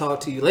 baby, I'll talk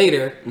to you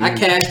later. I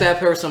cashed that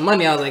her some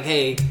money. I was like,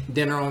 hey,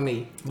 dinner on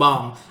me.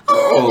 Bomb.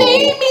 Oh,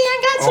 baby,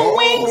 I got some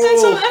wings and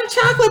some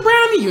chocolate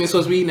brownie. You ain't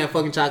supposed to be eating that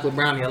fucking chocolate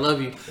brownie. I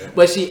love you.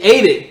 But she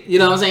ate it. You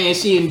know what I'm saying? And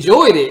she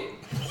enjoyed it.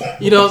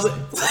 You know what I'm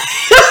saying?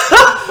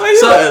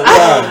 So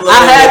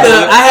I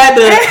had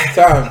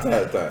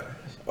to. Time.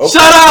 Okay.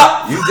 Shut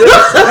up! You did.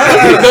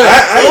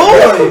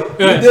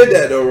 You did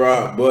that though,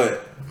 Rob.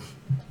 But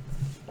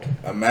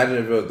imagine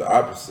if it was the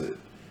opposite.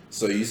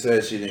 So you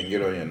said she didn't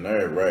get on your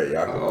nerve, right?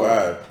 Y'all can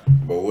vibe.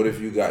 But what if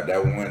you got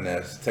that one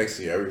that's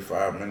texting you every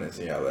 5 minutes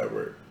and y'all at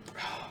work?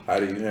 How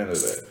do you handle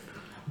that?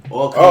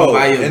 Or come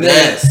by your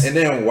desk. And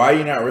then why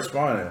you not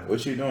responding?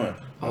 What you doing?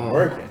 I'm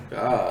working.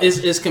 God.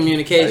 It's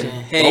communication.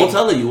 Hey, Don't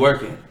tell her you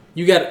working.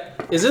 you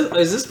got. Is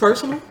this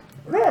personal?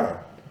 Nah.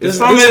 It's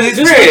from his this-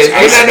 experience.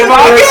 Ain't that the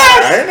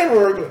podcast? I ain't never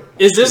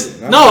worked. Is this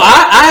no?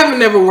 I haven't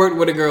never worked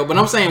with a girl, but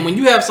I'm saying when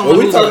you have someone Well,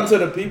 we who's talking like, to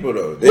the people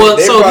though. They, Well,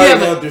 they so if you probably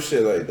haven't- going through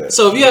shit like that.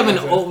 so if you have know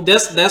what I'm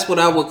saying? that's what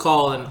I would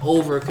call an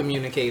over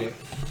communicator.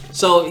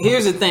 So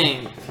here's the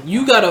thing: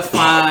 you gotta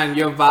find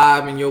your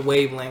vibe and your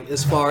wavelength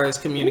as far as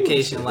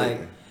communication. Like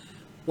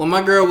when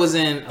my girl was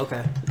in,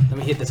 okay, let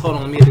me hit this. Hold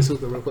on, let me hit this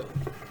hookah real quick.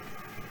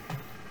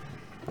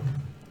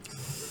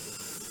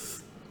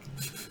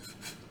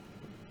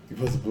 You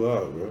supposed to blow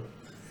out, bro.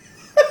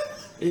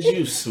 Is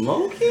you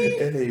smoking?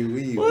 Hey,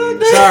 we.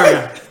 Sorry,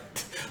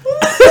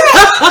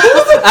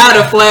 I had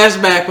a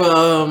flashback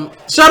for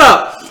Shut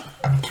up.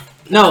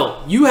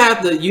 No, you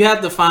have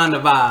to find the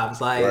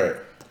vibes. Like Right.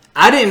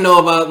 I didn't know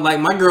about,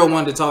 like, my girl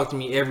wanted to talk to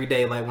me every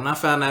day. Like when I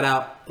found that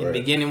out in the Right.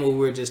 beginning when we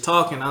were just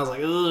talking, I was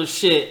like, oh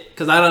shit,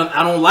 because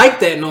I don't like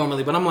that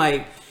normally. But I'm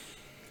like,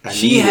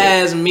 she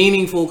has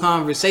meaningful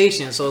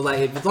conversations. So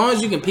like, as long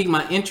as you can pique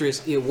my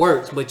interest, it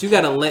works. But you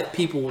gotta let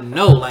people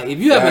know. Like if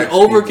you have an Facts,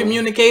 over people.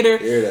 communicator,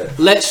 Hear that.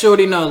 let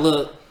shorty know.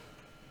 Look,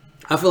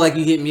 I feel like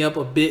you hit me up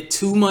a bit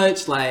too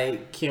much.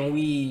 Like, can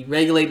we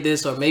regulate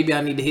this, or maybe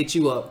I need to hit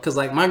you up? Because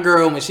like my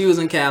girl, when she was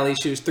in Cali,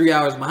 she was 3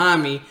 hours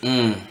behind me.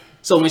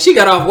 So when she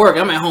got off work,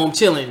 I'm at home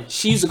chilling.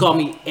 She used to call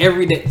me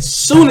every day. As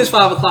soon as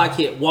 5 o'clock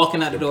hit,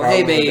 walking out the door,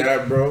 hey Problem with babe,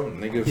 that, bro.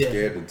 Niggas Yeah.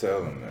 scared to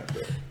tell them that.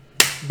 Bro.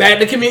 back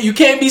to community. You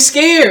can't be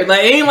scared.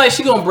 Like it ain't like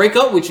she gonna break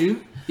up with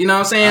you. You know what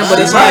I'm saying? But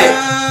it's like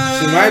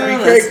She might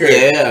be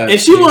cray-cray. Yeah.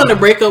 if she wanted to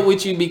break up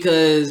with you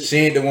because She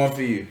ain't the one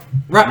for you.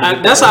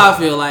 right, that's how I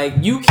feel. Like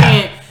you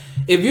can't.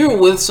 If you're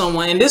with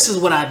someone, and this is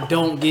what I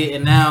don't get,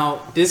 and now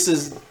this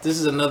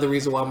is another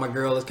reason why my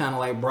girl has kind of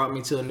like brought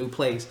me to a new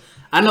place.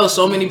 I know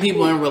so many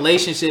people in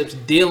relationships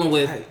dealing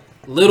with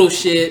little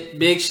shit,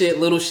 big shit,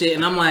 little shit,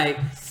 and I'm like,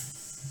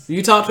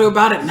 you talk to her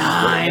about it?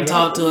 Nah, I ain't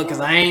talk to her because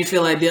I ain't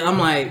feel like that. I'm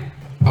like,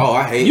 Oh,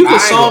 I hate. you can I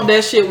ain't solve gonna-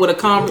 that shit with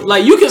a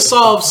like you can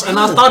solve, and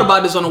I thought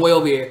about this on the way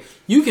over here.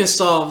 You can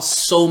solve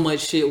so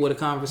much shit with a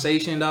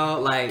conversation,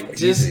 dog. Like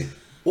just Easy.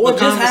 Or a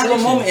just have a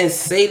conversation. moment and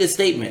say the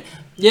statement.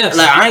 Yes.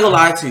 Like I ain't gonna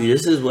lie to you.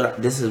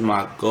 This is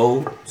my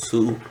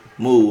go-to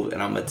move,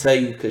 and I'm gonna tell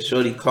you because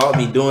Shorty called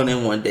me doing it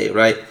one day,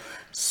 right?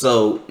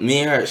 So me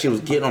and her, she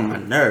was getting on my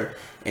nerve,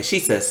 and she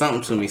said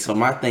something to me. So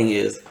my thing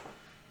is,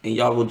 and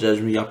y'all will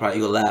judge me. Y'all probably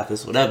gonna laugh.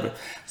 It's whatever.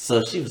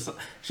 So she was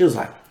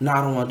like, "No,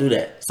 I don't want to do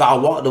that." So I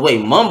walked away,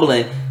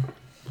 mumbling,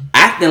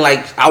 acting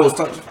like I was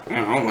talking.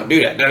 I don't want to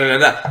do that. Da, da,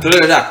 da, da,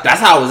 da, da. That's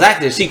how I was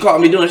acting. She caught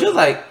me doing it. She was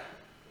like,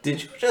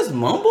 "Did you just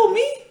mumble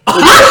me?"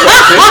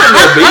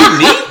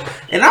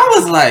 And I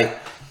was like,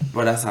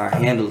 "Bro, that's how I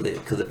handled it.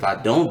 Because if I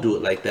don't do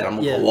it like that, I'm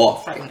gonna go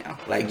off right now.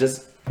 Like,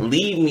 just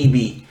leave me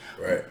be."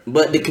 Right.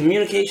 But the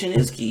communication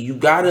is key. You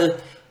gotta.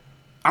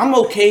 I'm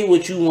okay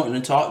with you wanting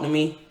to talk to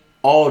me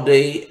all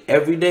day,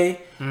 every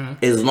day,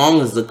 as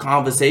long as the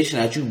conversation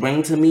that you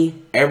bring to me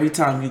every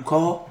time you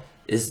call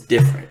is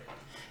different.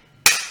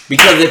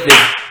 Because if it,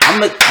 I'm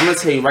gonna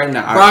tell you right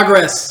now,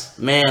 progress.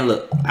 man,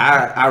 look,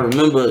 I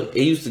remember it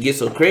used to get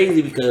so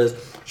crazy because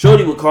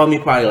Shorty would call me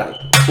probably like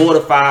 4 to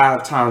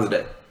 5 times a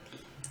day,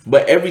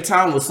 but every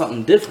time was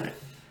something different.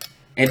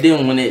 And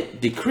then when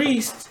it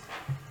decreased,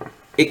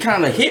 it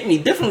kind of hit me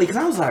differently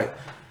because I was like,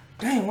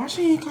 dang, why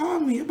she ain't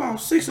called me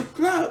about 6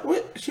 o'clock?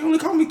 What? She only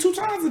called me 2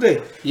 times a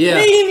day. Yeah.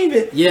 They ain't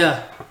even.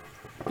 Yeah.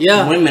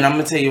 Women, I'm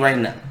gonna tell you right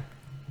now,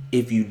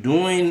 if you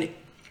doing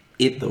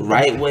it the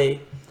right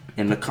way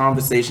and the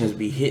conversations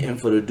be hitting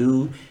for the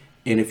dude,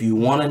 and if you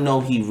want to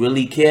know he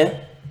really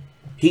care,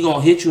 he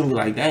gonna hit you and be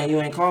like, dang, you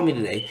ain't called me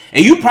today.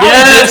 And you probably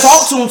just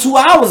talked to him 2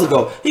 hours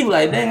ago. He be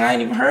like, dang, I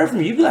ain't even heard from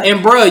you. You be like,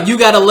 And bro, you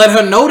gotta let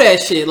her know that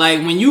shit. Like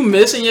when you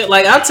missing it,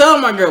 like I tell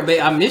my girl,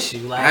 babe, I miss you.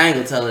 Like I ain't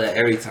gonna tell her that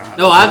every time.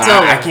 No, I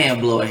tell her. I can't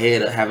blow her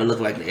head up, have it look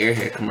like the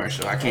Airhead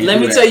commercial. I can't. let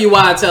do me that. tell you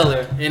why I tell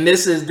her. And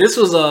this was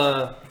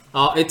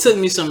it took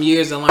me some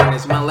years to learn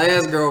this. My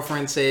last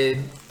girlfriend said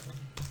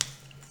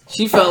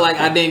she felt like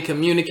I didn't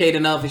communicate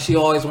enough, and she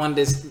always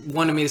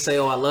wanted me to say,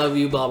 "Oh, I love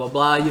you," blah blah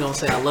blah. You don't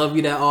say "I love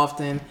you" that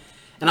often.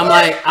 And I'm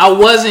like, I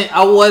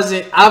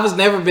was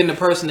never been the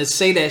person to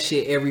say that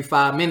shit every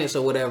 5 minutes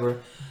or whatever.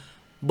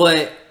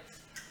 But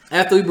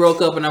after we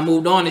broke up and I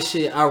moved on and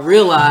shit, I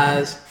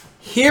realized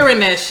hearing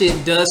that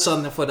shit does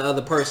something for the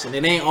other person.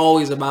 It ain't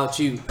always about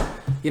you.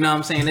 You know what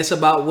I'm saying? It's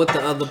about what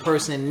the other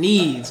person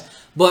needs.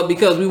 But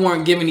because we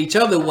weren't giving each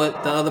other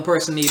what the other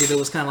person needed, it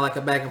was kind of like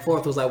a back and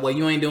forth. It was like, well,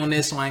 you ain't doing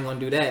this, so I ain't going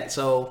to do that.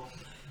 So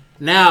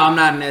now I'm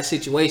not in that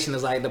situation.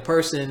 It's like the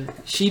person,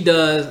 she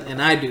does and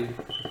I do.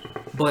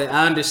 But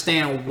I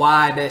understand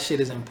why that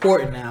shit is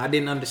important now. I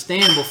didn't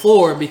understand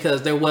before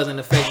because there wasn't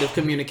effective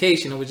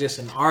communication. It was just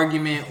an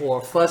argument or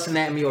fussing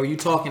at me or you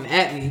talking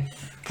at me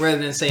rather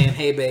than saying,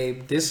 hey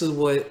babe, this is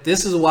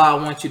why I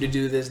want you to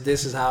do this.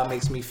 This is how it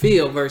makes me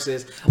feel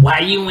versus why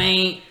you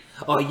ain't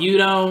or you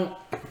don't.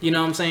 You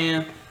know what I'm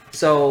saying?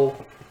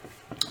 So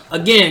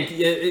again,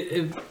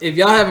 if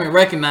y'all haven't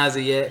recognized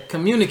it yet,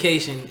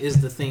 communication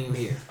is the theme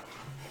here.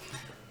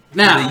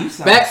 Now, you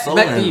sound back so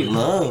to in you.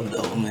 love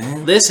though,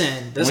 man.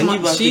 Listen,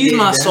 she's get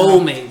my down?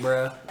 soulmate,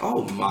 bro.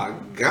 Oh my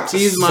god,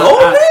 She's my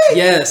soulmate?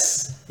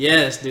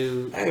 yes,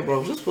 dude. Hey,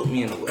 bro, just put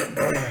me in the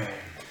wedding.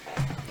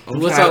 I'm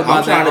We'll talk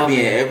about that trying to off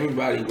be in air.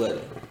 everybody's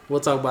wedding. We'll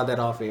talk about that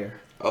off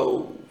air.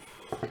 Oh,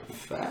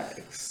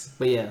 facts.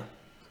 But yeah,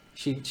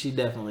 she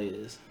definitely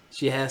is.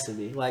 She has to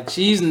be. Like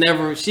she's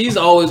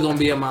always gonna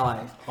be in my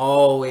life.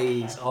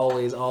 Always.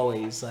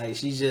 Like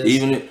she's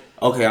just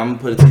Okay, I'm gonna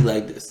put it to you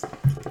like this: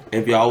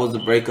 if y'all was to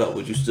break up,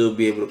 would you still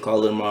be able to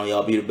call her tomorrow?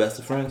 Y'all be the best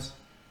of friends?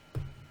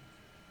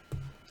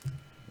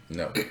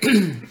 No.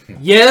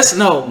 yes,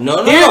 no.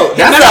 No. Here-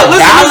 That's no, a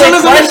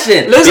valid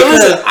question. Listen.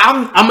 Because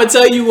I'm gonna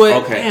tell you what.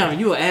 Okay. Damn,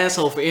 you an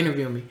asshole for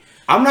interviewing me.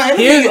 I'm not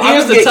interviewing you.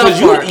 Here's the tough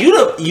part.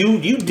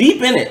 You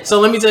deep in it. So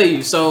let me tell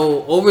you.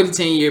 So over the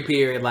 10-year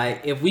period,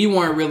 like if we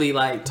weren't really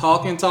like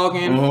talking,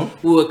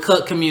 Mm-hmm. we would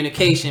cut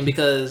communication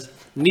because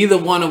neither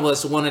one of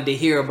us wanted to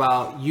hear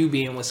about you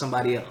being with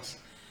somebody else.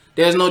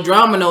 There's no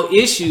drama, no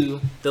issue.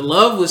 The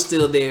love was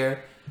still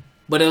there,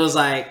 but it was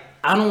like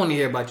I don't want to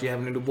hear about you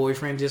having a new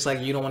boyfriend, just like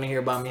you don't want to hear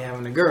about me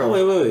having a girl.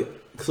 Oh, wait.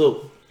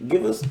 So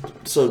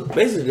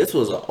basically, this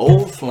was an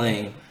old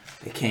flame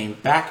that came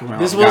back around.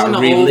 This wasn't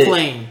an old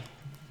flame.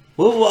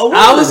 What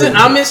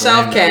I'm in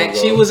South Cac.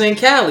 She was in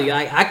Cali.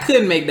 I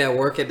couldn't make that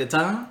work at the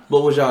time.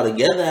 But was y'all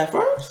together at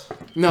first?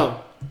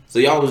 No. So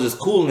y'all was just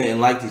cool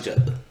and liked each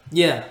other,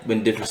 Yeah. but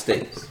in different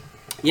states.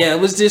 Yeah, it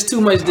was just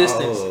too much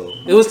distance. Oh,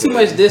 It was too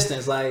much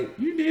distance. Like,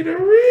 You need a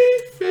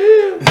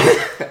refill.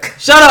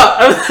 shut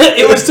up.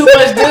 It was too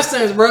much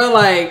distance, bro.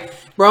 Like,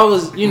 bro, I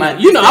was,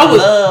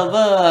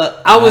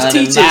 I was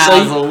teaching, so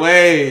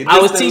I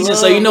was teaching,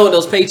 so you know what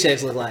those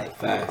paychecks look like.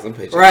 Facts, I'm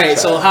paychecks. Right,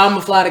 so how I'm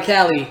gonna fly to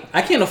Cali?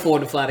 I can't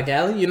afford to fly to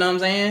Cali, you know what I'm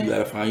saying? You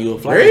gotta find you a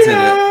flight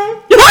attendant.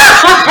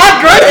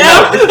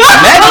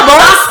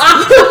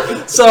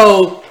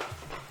 So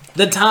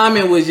the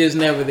timing was just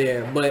never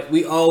there, but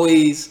we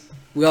always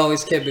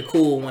kept it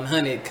cool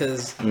 100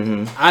 because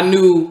I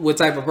knew what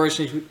type of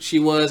person she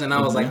was, and I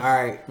was like, all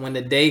right, when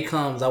the day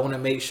comes, I want to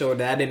make sure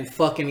that I didn't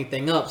fuck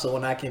anything up, so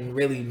when I can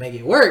really make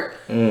it work,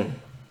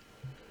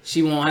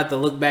 she won't have to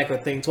look back or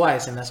think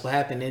twice, and that's what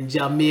happened in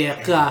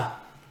Jamaica.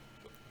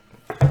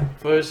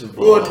 First of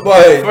all,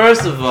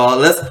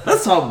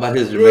 let's talk about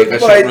his Jamaica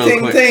shit real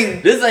quick.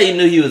 This is how you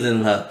knew he was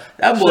in love.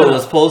 That boy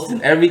was posting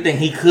everything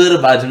he could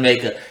about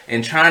Jamaica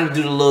and trying to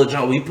do the little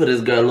jump. We put his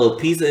girl a little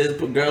piece of his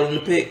girl in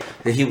the pic.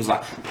 Then he was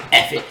like,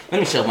 F it. Let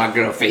me show my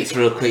girl face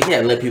real quick.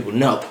 Yeah, let people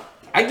know.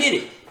 I get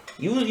it.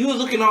 You was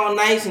looking all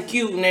nice and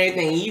cute and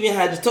everything. You even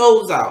had your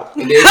toes out.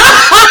 And then,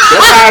 that's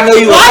how I know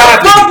you were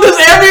happy. Why the fuck does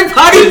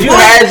everybody You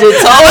had your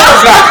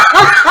toes out.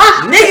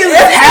 Niggas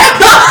is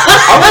happy.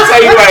 I'm gonna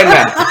tell you right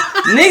now.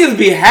 Niggas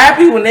be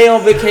happy when they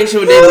on vacation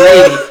with their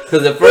lady,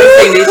 cause the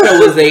first thing they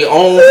show is their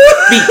own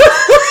feet.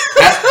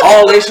 That's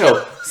all they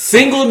show.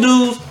 Single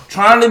dudes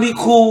trying to be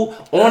cool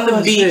on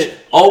the beach,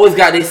 always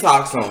got their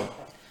socks on.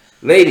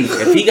 Ladies,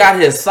 if he got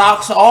his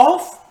socks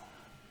off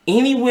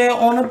anywhere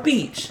on the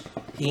beach,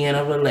 he in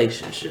a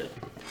relationship.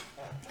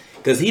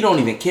 Cause he don't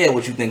even care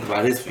what you think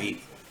about his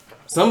feet.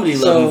 Somebody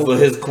love him for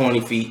his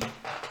corny feet.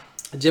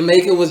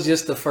 Jamaica was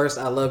just the first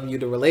I love you.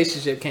 The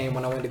relationship came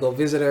when I went to go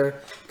visit her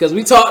because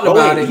we talked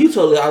about it. You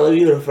told her I love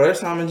you the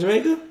first time in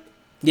Jamaica?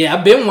 Yeah,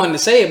 I've been wanting to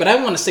say it, but I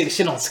didn't want to say the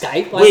shit on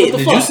Skype. Like, Wait, what the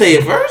did fuck? you say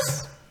it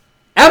first?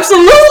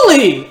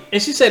 Absolutely. And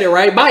she said it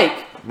right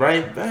back.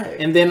 Right back.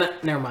 And then,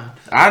 never mind.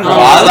 I know.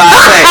 I was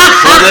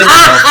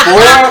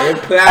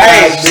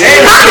about to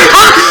say,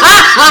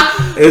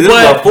 is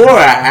this before or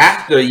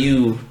after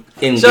you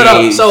engaged? Shut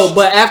up. So,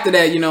 but after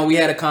that, we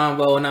had a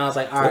convo, and I was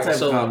like, all right, what type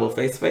so of combo?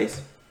 Face to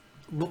face?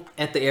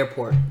 at the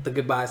airport, the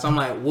goodbye. So I'm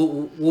like,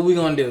 what we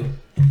gonna do?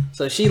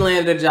 So she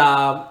landed a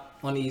job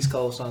on the East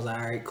Coast. So I was like,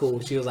 all right, cool.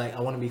 She was like, I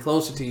want to be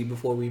closer to you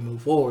before we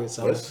move forward.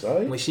 So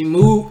when she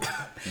moved,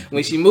 I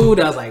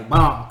was like,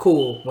 bomb,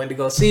 cool. Went to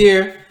go see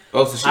her.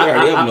 Oh, so she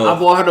already up north. I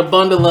bought her the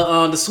bundle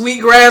of the sweet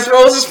grass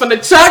roses from the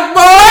Chuck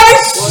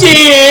Boys.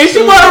 Shit,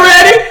 she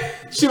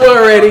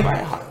wasn't ready.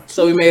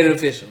 So we made it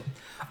official.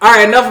 All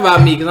right, enough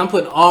about me because I'm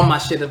putting all my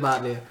shit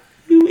about there.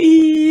 You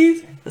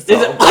ease. Let's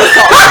talk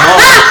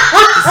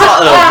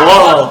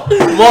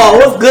Maul,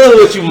 what's good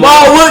with you, Maul?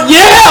 Maul, we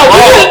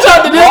gonna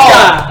talk to this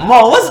guy.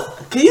 Maul,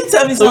 can you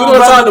tell me So something? we're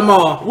gonna talk to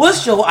Maul.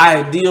 What's your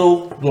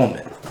ideal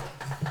woman?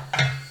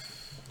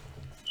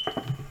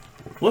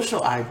 What's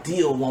your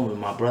ideal woman,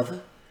 my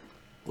brother?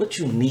 What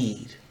you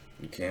need?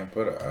 You can't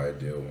put an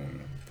ideal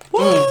woman.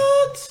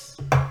 What?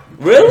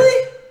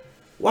 Really?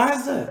 Why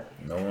is that?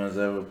 No one's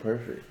ever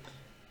perfect.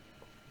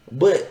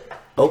 But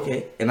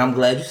okay, and I'm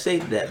glad you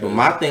said that. But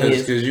my thing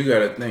is, because you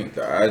gotta think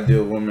the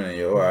ideal woman in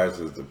your eyes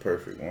is the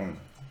perfect woman.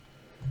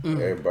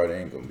 Everybody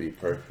ain't gonna be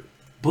perfect.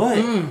 but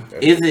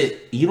is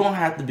it? You don't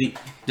have to be.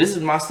 This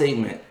is my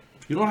statement.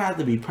 You don't have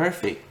to be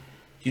perfect.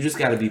 You just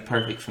got to be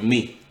perfect for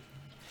me.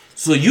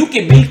 So you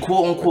can be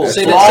quote unquote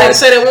Say flawed.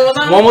 that one more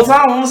time. One more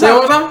time. Say it one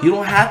more time. You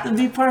don't have to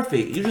be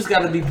perfect. You just got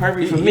to be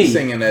perfect for You me.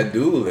 singing that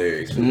dude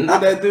lyrics. No.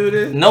 What that dude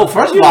is? No,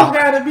 first You of all,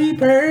 gotta be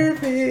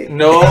perfect.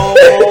 no,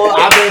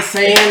 I've been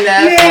saying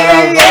that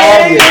for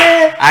the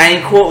longest. I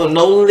ain't quoting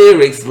no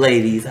lyrics,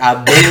 ladies.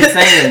 I've been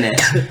saying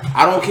that.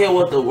 I don't care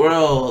what the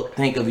world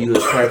think of you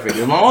as perfect.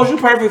 As long as you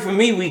perfect for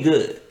me, we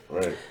good.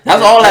 Right.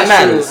 That's all that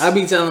That's matters. true. I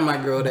be telling my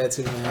girl that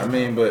too, man. I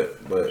mean,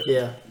 but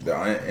Yeah. the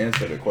answer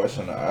to the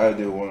question, the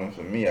ideal woman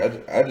for me,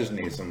 I just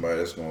need somebody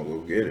that's gonna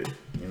go get it.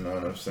 You know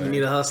what I'm You saying?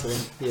 need a hustler.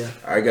 Yeah.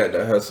 I got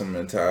the hustle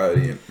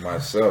mentality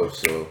myself,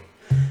 so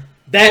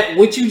That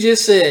what you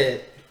just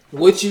said,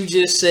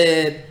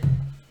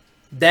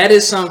 that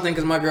is something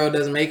because my girl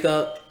does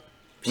makeup.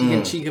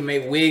 She can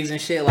make wigs and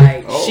shit.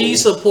 Like she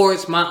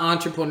supports my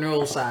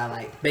entrepreneurial side.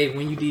 Like, babe,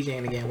 when you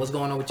DJing again, what's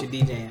going on with your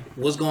DJing?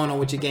 What's going on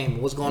with your gaming?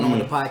 What's going on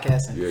with the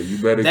podcasting? yeah,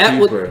 you better That keep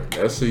would- her.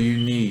 That's who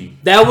you need.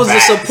 That was the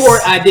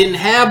support I didn't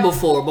have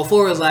before.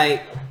 Before it was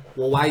like,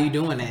 well, why are you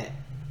doing that?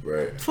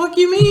 Right. Fuck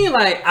you mean?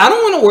 Like, I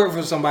don't want to work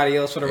for somebody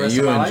else for the And rest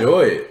you of my life.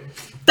 enjoy it.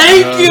 Thank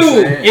You know what I'm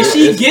you. saying? And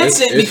she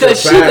gets it it's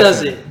because she your does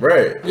passion. it.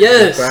 Right. It's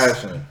Yes. your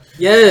passion.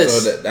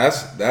 Yes. So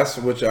that's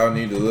what y'all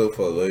need to look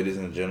for, ladies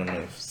and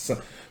gentlemen.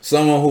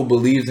 Someone who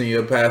believes in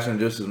your passion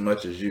just as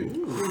much as you.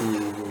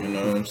 You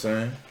know what I'm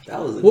saying?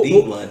 That was a Wh-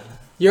 deep wh- one.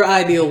 Your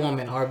ideal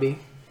woman, RB.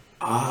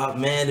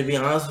 Man, to be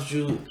honest with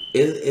you,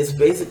 it's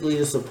basically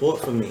the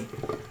support for me.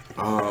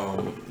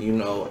 You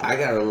know, I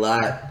got a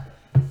lot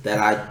that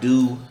I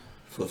do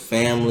for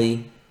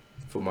family,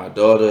 for my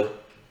daughter.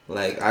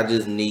 Like, I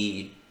just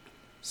need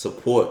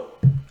support.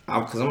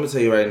 Because I'm going to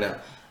tell you right now,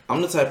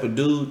 I'm the type of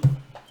dude,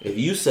 if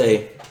you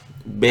say,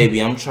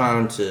 baby, I'm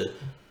trying to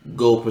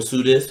go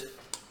pursue this,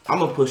 I'm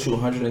going to push you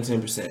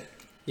 110%.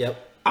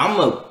 Yep. I'm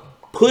going to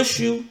push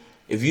you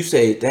if you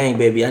say, dang,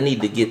 baby, I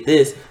need to get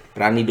this,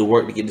 but I need to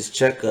work to get this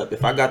checkup.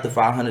 If I got the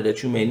 500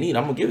 that you may need,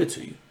 I'm going to give it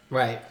to you.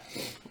 Right.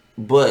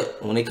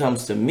 But when it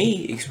comes to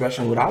me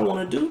expressing what I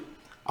want to do,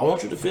 I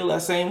want you to feel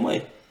that same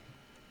way.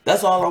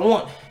 That's all I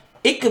want.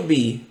 It could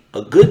be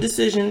a good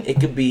decision. It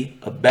could be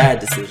a bad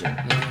decision.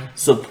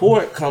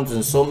 Support comes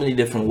in so many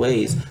different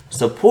ways.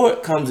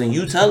 Support comes in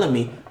you telling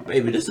me,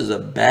 baby, this is a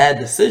bad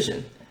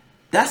decision.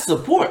 That's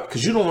support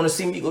because you don't want to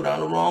see me go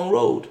down the wrong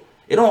road.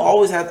 It don't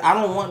always have. I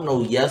don't want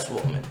no yes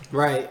woman.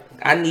 Right.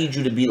 I need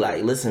you to be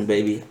like, listen,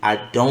 baby,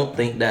 I don't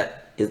think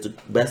that is the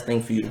best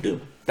thing for you to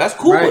do. That's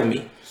cool Right. with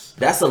me.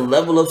 That's a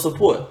level of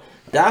support.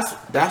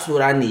 That's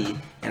what I need.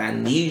 And I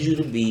need you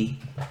to be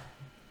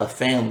a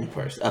family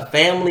person, a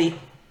family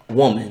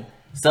woman,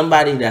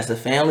 somebody that's a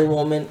family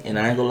woman. And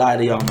I ain't gonna lie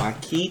to y'all, my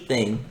key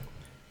thing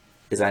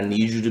is I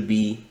need you to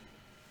be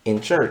in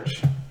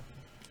church.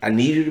 I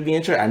need you to be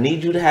in church. I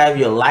need you to have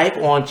your life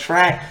on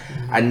track.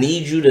 I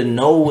need you to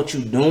know what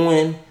you're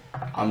doing.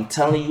 I'm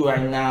telling you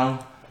right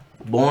now,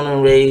 born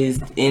and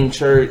raised in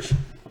church,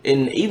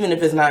 and even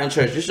if it's not in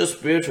church, it's your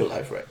spiritual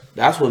life, right?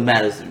 That's what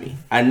matters to me.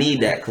 I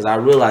need that because I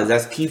realize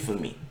that's key for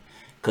me.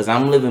 Because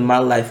I'm living my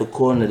life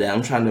according to that.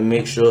 I'm trying to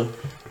make sure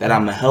that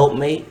I'm a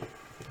helpmate,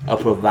 a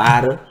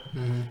provider,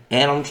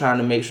 and I'm trying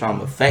to make sure I'm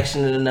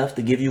affectionate enough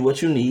to give you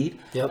what you need.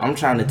 Yep. I'm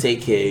trying to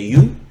take care of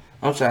you.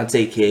 I'm trying to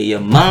take care of your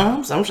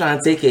moms. I'm trying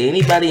to take care of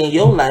anybody in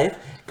your life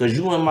because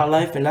you in my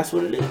life and that's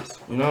what it is.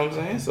 You know what I'm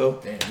saying? So,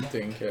 Damn, you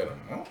taking care of them,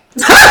 huh?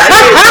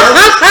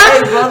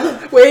 hey, brother.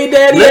 Where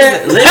daddy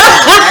at? Listen,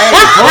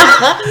 hey,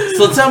 hold-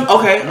 so tell me,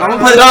 okay, I'm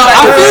gonna put it No, back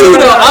I to feel you you.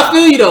 though. I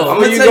feel you though. I'm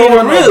Where gonna you tell you the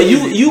going, real. though?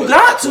 You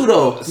got to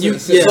though. yeah.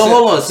 So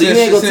hold on. So you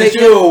ain't gonna take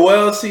since you a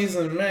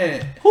well-seasoned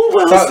man. Who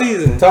well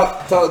seasoned?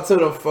 Talk to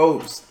the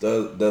folks,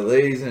 the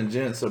ladies and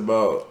gents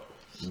about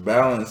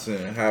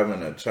balancing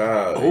having a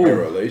child in your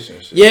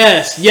relationship.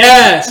 Yes.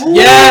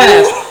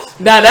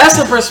 Now that's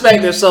a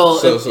perspective. So,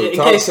 So in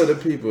talk case, to the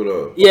people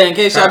though. yeah, in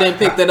case y'all didn't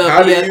pick that how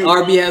up, do yeah, you-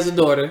 RB has a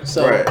daughter.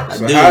 So Right.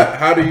 So do.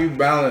 how do you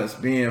balance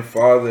being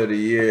father of the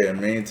year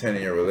and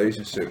maintaining your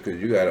relationship? Because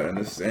you gotta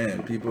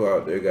understand, people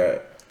out there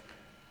got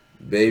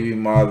baby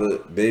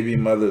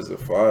mothers or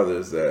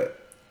fathers that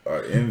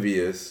are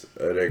envious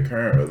of their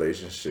current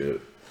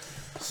relationship,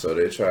 so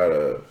they try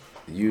to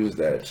use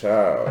that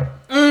child.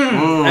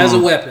 as a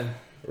weapon.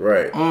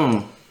 Right.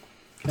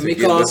 Let me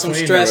get cause some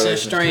between stress the and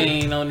relationship.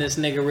 strain on this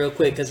nigga real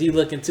quick because he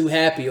looking too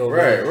happy over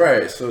Right, here.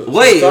 right. So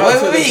Wait. talk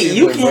to the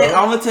You people, can't.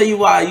 bro. I'm gonna tell you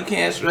why you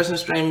can't stress and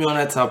strain me on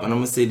that topic. And I'm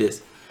gonna say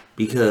this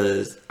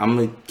because I'm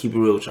gonna keep it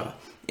real with y'all.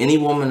 Any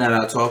woman that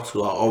I talk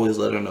to, I always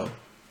let her know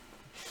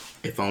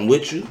if I'm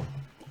with you,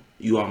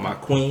 you are my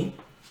queen,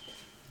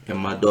 and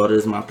my daughter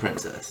is my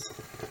princess.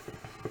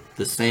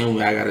 The same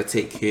way I gotta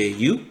take care of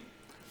you,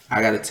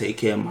 I gotta take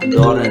care of my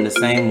daughter in the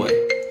same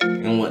way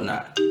and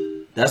whatnot.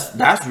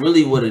 That's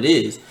really what it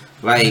is.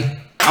 Like,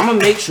 I'm gonna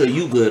make sure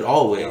you good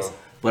always,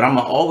 but I'm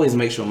gonna always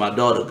make sure my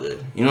daughter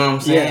good. You know what I'm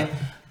saying?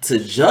 to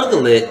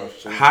juggle it,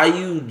 how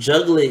you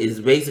juggle it is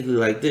basically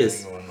like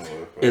this.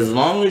 As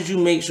long as you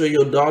make sure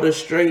your daughter's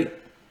straight,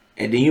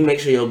 and then you make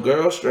sure your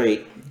girl's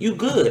straight, you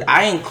good.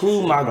 I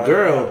include my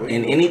girl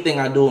in anything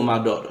I do with my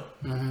daughter.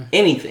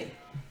 Anything.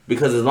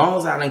 Because as long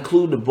as I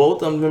include the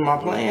both of them in my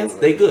plans,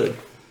 they good.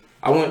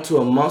 I went to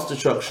a monster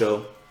truck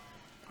show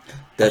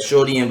that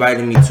Shorty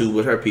invited me to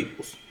with her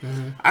peoples.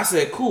 I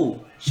said,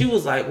 cool. She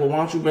was like, well, why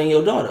don't you bring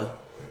your daughter?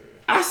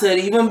 I said,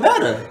 even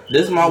better.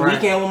 This is my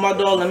weekend with my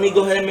daughter. Let me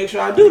go ahead and make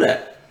sure I do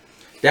that.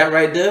 That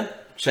right there,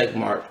 check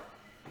mark.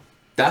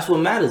 That's what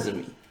matters to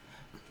me.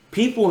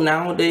 People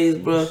nowadays,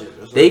 bro,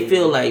 they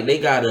feel like they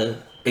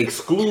gotta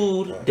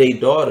exclude their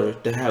daughter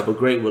to have a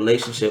great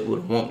relationship with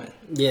a woman.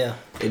 Yeah.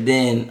 And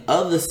then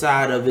other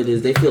side of it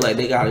is they feel like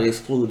they gotta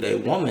exclude their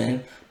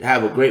woman to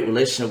have a great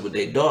relationship with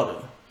their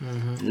daughter.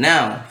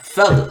 Now,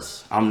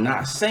 fellas, I'm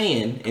not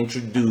saying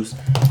introduce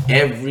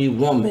every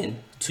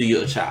woman to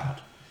your child.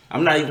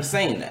 I'm not even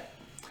saying that.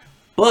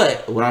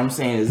 But what I'm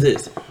saying is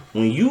this.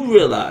 When you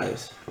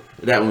realize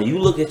that when you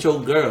look at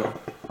your girl,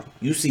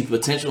 you see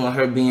potential in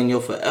her being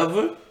your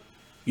forever,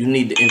 you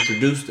need to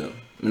introduce them.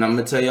 And I'm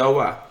going to tell y'all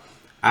why.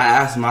 I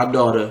asked my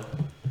daughter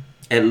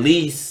at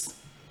least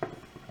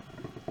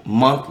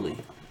monthly,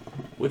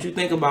 what you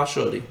think about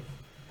Shorty?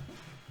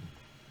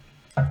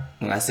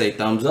 And I say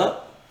thumbs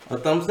up or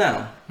thumbs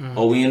down,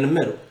 or we in the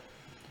middle.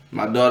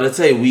 My daughter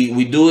say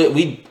we do it.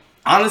 We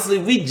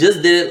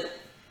just did it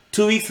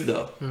 2 weeks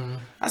ago.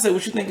 I said,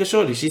 what you think of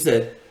Shorty? She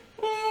said,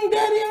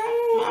 Daddy,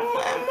 I'm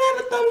at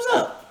a thumbs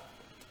up.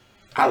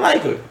 I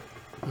like her.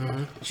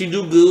 She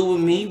do good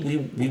with me.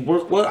 We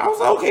work well. I was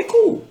like, okay,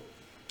 cool.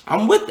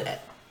 I'm with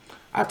that.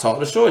 I talked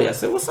to Shorty. I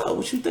said, what's up?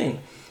 What you think?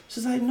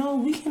 She's like, no,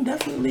 we can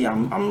definitely.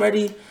 I'm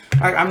ready.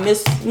 Like I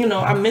miss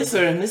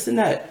her and this and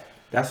that.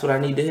 That's what I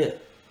need to hear.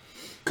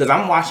 Cause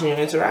I'm watching your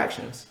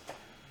interactions.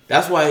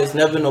 That's why it's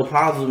never no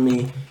problem with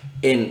me.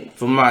 And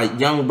for my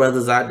young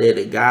brothers out there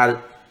that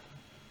got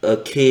a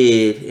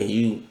kid and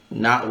you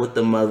not with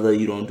the mother,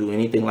 you don't do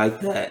anything like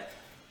that.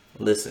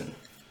 Listen,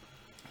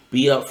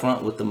 be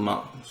upfront with the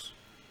moms.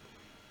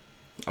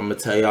 I'm gonna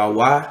tell y'all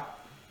why.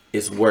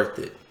 It's worth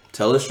it.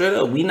 Tell her straight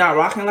up, we not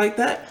rocking like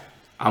that.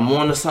 I'm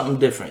on to something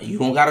different. You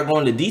don't gotta go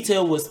into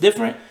detail what's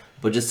different,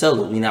 but just tell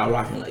her we not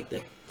rocking like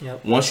that.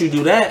 Yep. Once you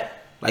do that,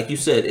 like you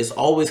said, it's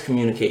always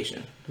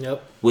communication.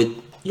 Yep.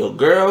 With your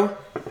girl,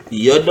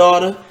 your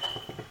daughter,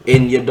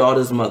 and your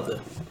daughter's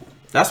mother.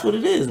 That's what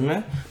it is,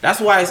 man. That's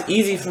why it's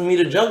easy for me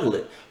to juggle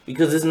it.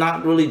 Because it's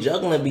not really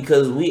juggling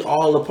because we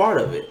all a part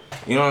of it.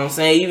 You know what I'm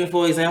saying? Even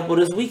for example,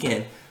 this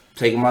weekend,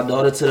 taking my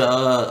daughter to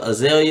the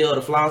Azalea or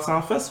the Flower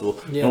Town Festival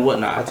and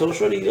whatnot. I told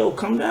Shorty, yo,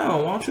 come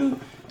down. Why don't you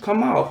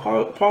come out,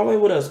 parlay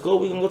with us?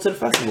 We can go to the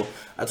festival.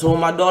 I told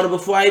my daughter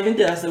before I even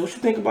did, I said, what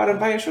you think about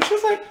inviting Shorty? She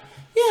was like,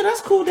 yeah,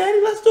 that's cool,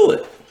 Daddy. Let's do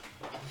it.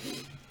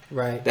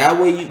 Right. That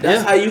way,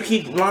 that's how you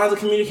keep lines of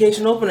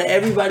communication open and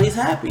everybody's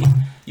happy.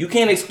 You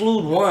can't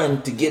exclude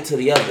one to get to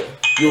the other.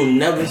 You'll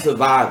never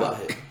survive out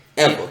here.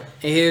 Ever.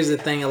 And here's the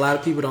thing a lot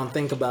of people don't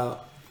think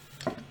about.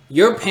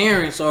 Your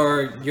parents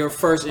are your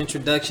first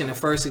introduction and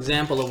first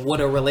example of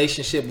what a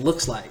relationship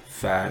looks like.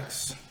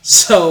 Facts.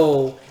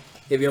 So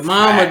if your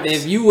mom or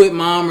if you with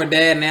mom or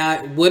dad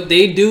now, what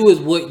they do is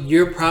what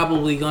you're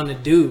probably gonna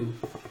do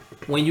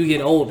when you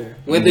get older,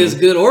 whether it's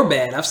good or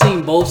bad. I've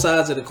seen both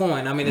sides of the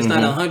coin. I mean, it's not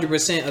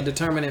 100% a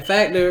determining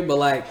factor, but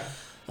like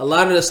a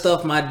lot of the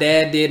stuff my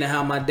dad did and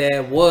how my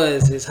dad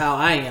was is how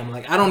I am.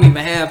 Like I don't even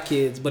have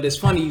kids, but it's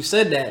funny you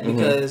said that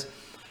because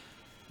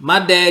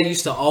my dad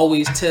used to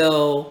always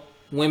tell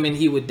women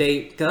he would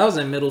date, because I was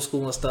in middle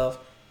school and stuff,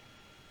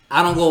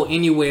 I don't go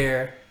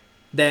anywhere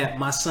that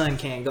my son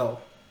can't go,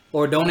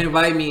 or don't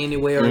invite me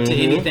anywhere or to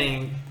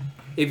anything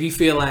if you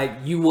feel like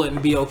you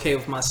wouldn't be okay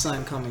with my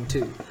son coming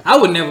too. I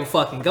would never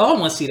fucking go. I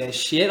want to see that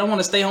shit. I want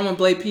to stay home and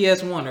play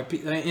PS1 or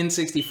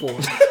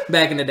N64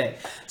 back in the day.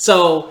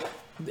 So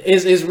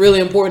it's really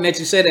important that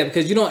you say that,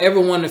 because you don't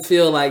ever want to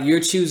feel like you're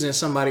choosing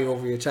somebody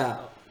over your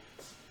child.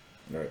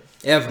 Right.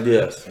 Ever.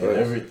 Yes.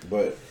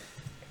 But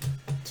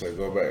to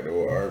go back to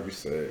what Arby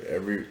said,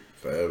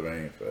 forever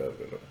ain't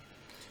forever though.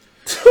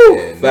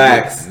 And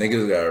Facts.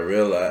 Niggas gotta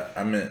realize,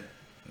 not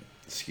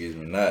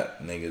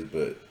niggas,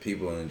 but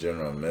people in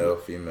general, male,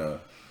 female,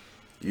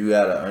 you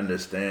gotta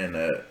understand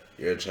that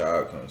your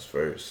child comes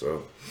first.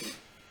 So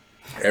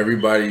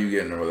everybody you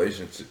get in a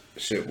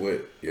relationship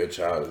with, your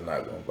child is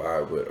not gonna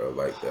vibe with or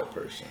like that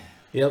person.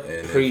 Yep.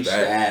 And Preach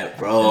that,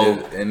 bro.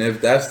 And if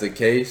that's the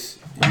case,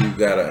 you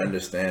gotta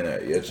understand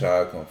that your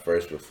child comes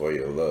first before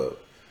your love.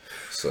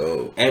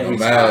 So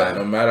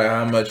no matter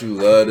how much you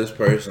love this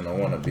person or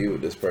want to be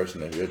with this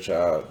person, if your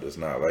child does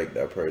not like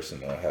that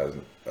person or has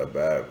a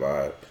bad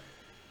vibe,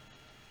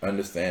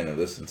 understand and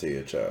listen to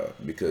your child,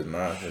 because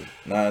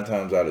nine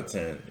times out of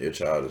 10, your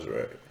child is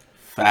right.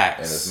 Facts.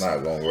 And it's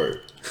not gonna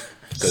work.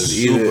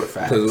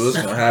 Because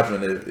what's gonna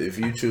happen if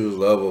you choose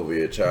love over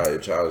your child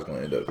is gonna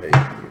end up hating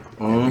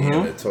you and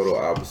being the total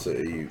opposite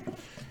of you,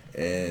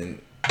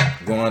 and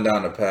going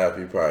down the path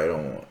you probably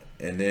don't want.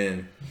 And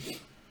then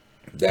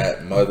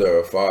that mother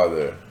or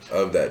father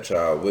of that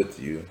child with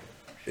you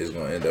is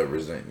gonna end up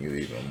resenting you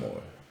even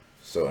more.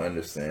 So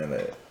understand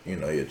that, you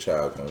know, your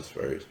child comes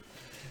first.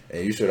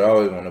 And you should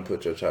always want to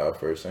put your child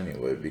first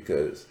anyway,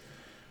 because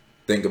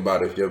think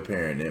about if your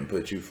parent didn't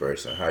put you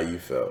first and how you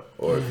felt.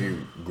 Or if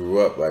you grew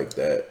up like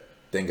that,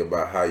 think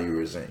about how you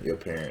resent your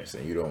parents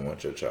and you don't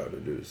want your child to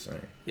do the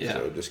same. Yeah.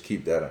 So just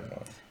keep that in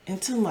mind. And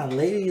to my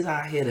ladies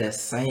out here that's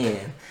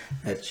saying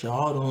that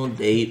y'all don't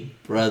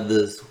date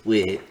brothers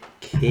with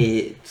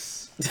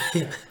kids.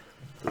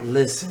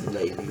 Listen,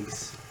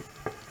 ladies.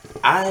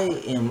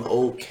 I am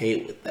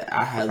okay with that.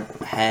 I have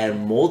had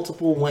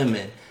multiple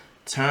women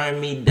turn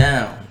me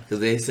down because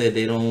they said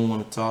they don't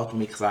want to talk to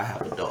me because I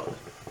have a daughter.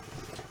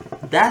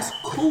 That's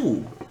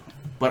cool.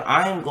 But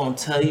I am going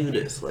to tell you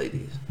this,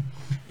 ladies.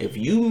 If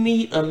you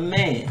meet a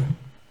man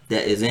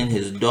that is in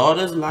his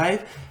daughter's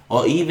life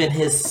or even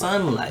his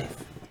son's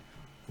life,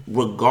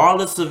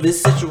 regardless of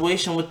his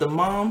situation with the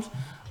moms,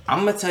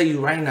 I'm going to tell you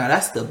right now,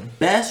 that's the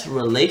best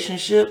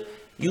relationship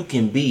you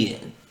can be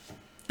in.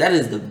 That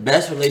is the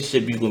best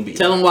relationship you can be in.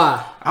 Tell him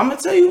why. I'm going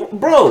to tell you,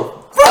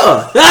 bruh.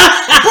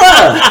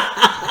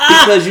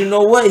 Because you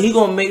know what? He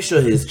going to make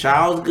sure his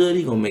child's good.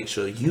 He going to make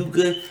sure you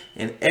good.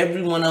 And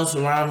everyone else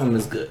around him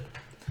is good.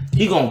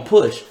 He going to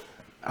push.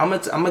 I'm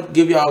gonna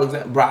give y'all an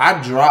example. Bro, I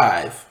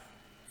drive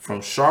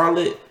from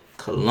Charlotte,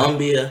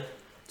 Columbia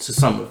to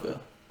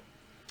Somerville.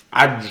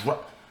 I drive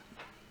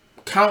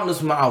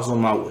countless miles on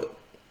my whip,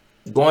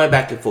 going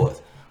back and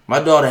forth.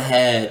 My daughter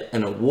had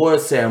an award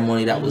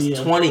ceremony that was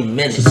 20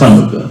 minutes.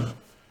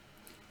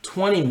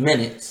 20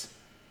 minutes.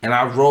 And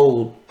I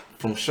rode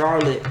from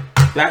Charlotte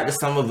back to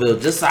Somerville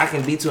just so I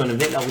can be to an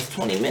event that was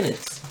 20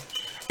 minutes.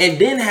 And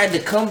then had to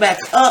come back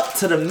up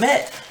to the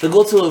Met to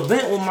go to an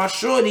event with my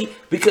shorty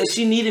because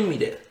she needed me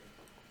there.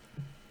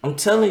 I'm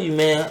telling you,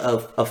 man,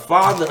 a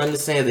father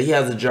understands that he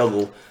has to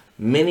juggle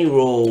many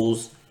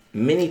roles,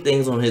 many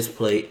things on his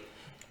plate,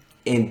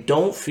 and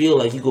don't feel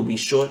like he could be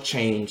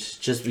shortchanged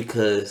just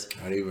because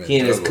he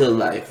in his good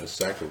life. A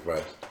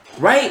sacrifice.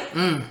 Right?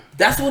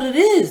 That's what it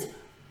is.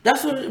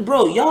 That's what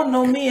bro, y'all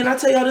know me, and I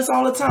tell y'all this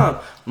all the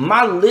time.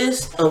 My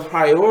list of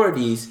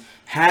priorities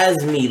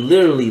has me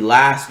literally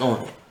last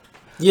on it.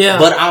 Yeah.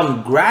 But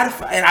I'm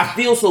gratified, and I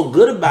feel so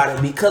good about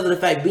it because of the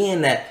fact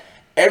being that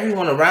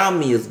everyone around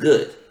me is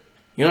good.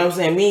 You know what I'm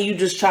saying? Me and you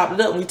just chopped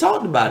it up and we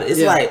talked about it.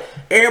 It's like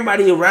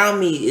everybody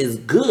around me is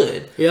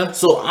good. Yeah.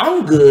 So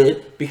I'm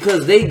good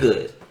because they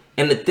good.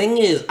 And the thing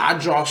is, I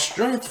draw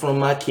strength from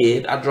my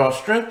kid. I draw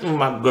strength from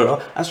my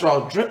girl. I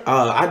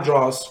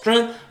draw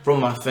strength from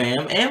my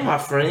fam and my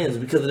friends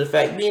because of the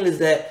fact being is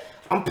that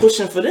I'm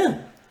pushing for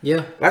them.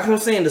 Yeah. Like I'm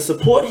saying, the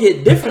support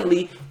hit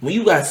differently when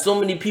you got so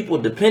many people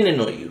depending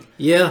on you.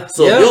 Yeah.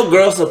 So if your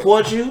girl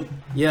supports you,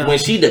 when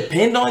she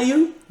depend on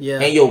you,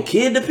 and your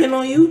kid depend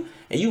on you,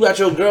 and you got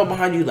your girl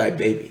behind you, like,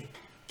 baby,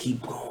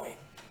 keep going.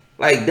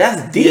 Like,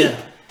 that's deep.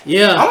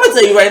 Yeah. I'm gonna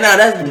tell you right now,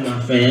 that's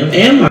my fam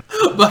and my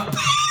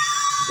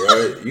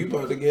Right, you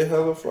about to get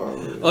hella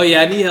followers. Oh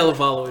yeah, I need hella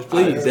followers,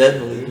 please. I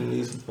definitely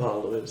need some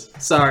followers.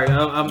 Sorry,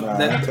 I'm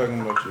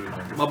talking about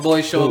you. My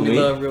boy showed me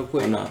love real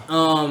quick. No.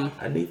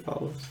 I need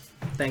followers.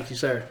 Thank you,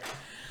 sir.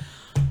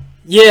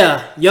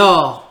 Yeah,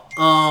 y'all.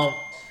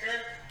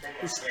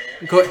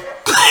 Go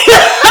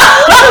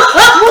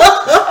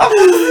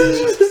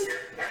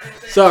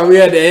Sorry, we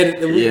had to edit.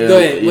 Go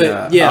ahead.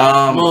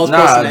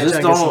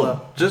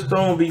 Just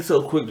don't be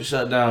so quick to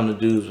shut down the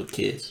dudes with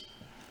kids.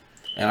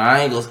 And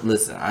I ain't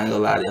gonna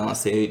lie to y'all and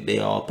say they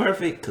all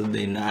perfect, because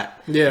they not.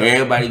 Yeah.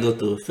 Everybody go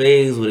through a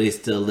phase where they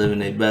still living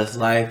their best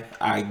life.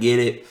 I get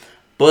it.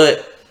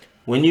 But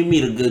when you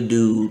meet a good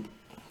dude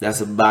that's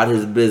about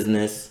his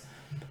business,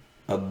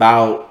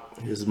 about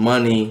his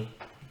money,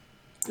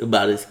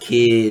 about his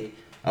kid,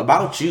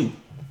 about you,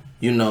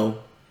 you know,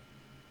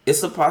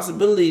 it's a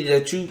possibility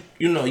that you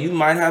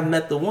might have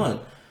met the one.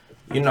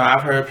 You know,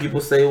 I've heard people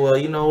say, well,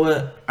 you know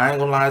what? I ain't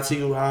gonna lie to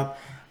you, Rob.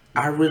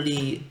 I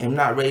really am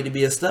not ready to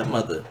be a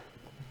stepmother.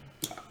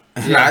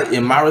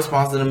 And my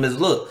response to them is,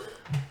 look,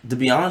 to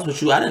be honest with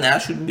you, I didn't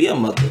ask you to be a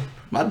mother.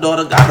 My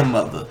daughter got a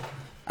mother.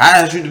 I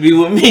asked you to be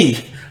with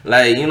me.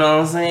 Like, you know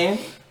what I'm saying?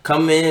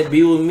 Come in,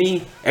 be with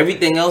me.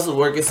 Everything else will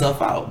work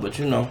itself out. But,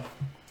 you know,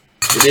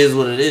 it is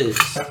what it is.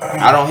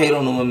 I don't hate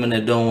on the women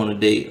that don't want to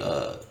date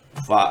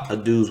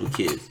dudes with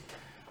kids.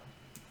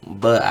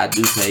 But I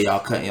do say y'all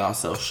cutting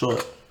yourself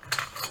short.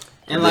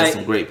 And there's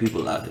some great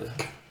people out here.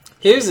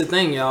 Here's the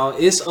thing, y'all.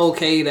 It's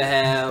okay to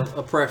have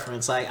a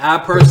preference. Like, I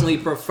personally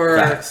prefer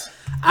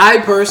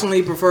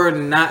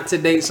not to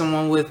date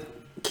someone with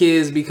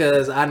kids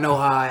because I know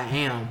how I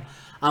am.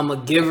 I'm a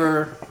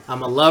giver.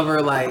 I'm a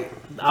lover. Like,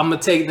 I'm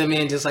going to take them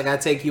in just like I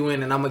take you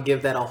in, and I'm going to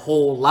give that a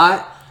whole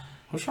lot.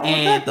 What's wrong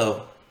with that,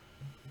 though?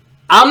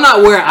 I'm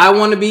not where I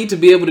want to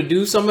be able to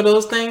do some of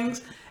those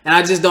things. And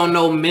I just don't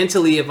know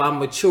mentally if I'm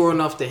mature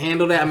enough to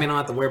handle that. I mean, I don't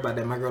have to worry about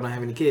that. My girl don't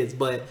have any kids.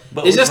 But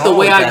it's just the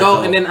way I go.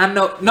 Though? And then I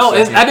know... No,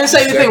 I didn't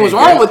say anything was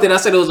wrong with it. I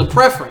said it was a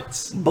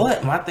preference.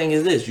 But my thing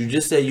is this. You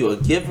just said you're a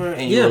giver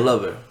and you're a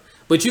lover.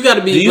 But you got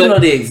to be... Do you know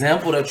the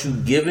example that you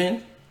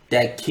giving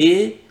that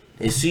kid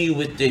and see you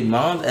with their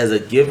moms as a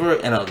giver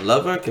and a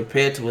lover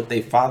compared to what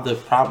their father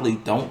probably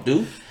don't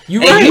do.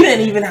 You and right. you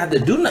didn't even have to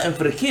do nothing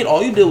for the kid.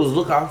 All you did was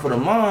look out for the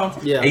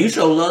moms, Yeah. and you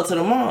show love to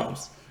the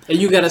moms. And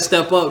you gotta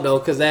step up though,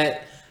 cause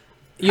that,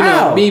 you know,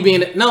 How? me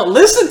being no.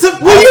 Listen to.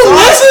 Will you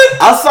listen?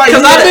 I'm sorry,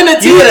 Because I've been a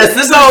teacher.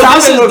 So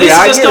So this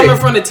is just coming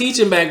from the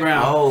teaching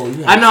background. Oh,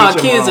 you I had know how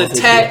teacher kids moms,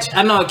 attach.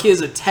 I know how kids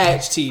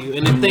attach to you,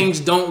 and if things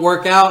don't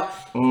work out,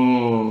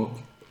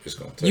 It's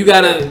gonna take you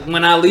gotta.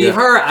 When I leave Yeah.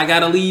 her, I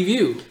gotta leave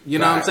you. You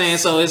know what I'm Facts. saying?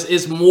 So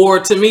it's more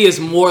to me. It's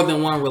more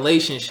than one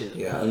relationship.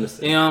 Yeah, I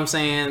understand. You know what I'm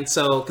saying?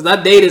 So because I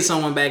dated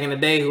someone back in the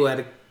day who had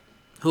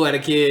a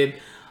kid,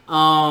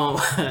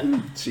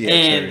 She had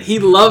and church. he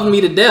loved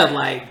me to death.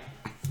 Like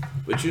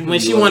But you knew when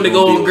you she wasn't wanted to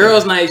gonna go be on with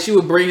girls' her. night, she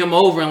would bring him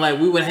over and like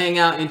we would hang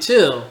out and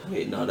chill.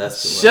 Wait, no,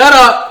 that's too much. Shut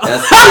up.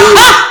 That's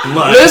too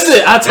much.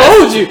 Listen, I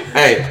told you.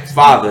 Hey,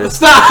 fathers.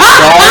 Stop.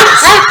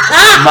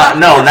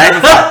 No, not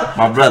even father,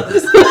 my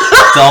brothers.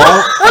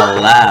 Don't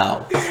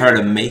allow her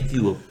to make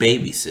you a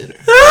babysitter.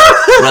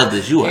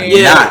 Brothers, you are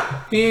Yeah.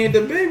 not. He ain't the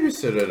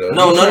babysitter though.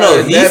 No, He no, trying no.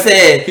 to He Netflix-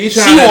 said he she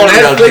trying to wanted a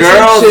Netflix and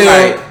girls' chill,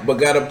 night. but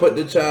gotta put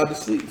the child to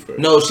sleep first.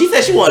 No, she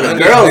said she wanted a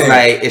Understand. girls'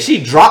 night, and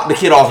she dropped the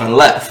kid off and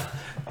left.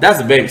 That's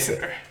a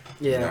babysitter.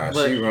 Yeah, Nah,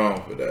 but she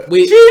wrong for that.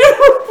 we.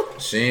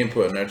 She ain't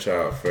putting her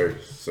child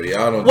first, so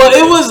y'all don't. Well, do it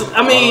that. was.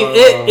 I mean,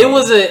 it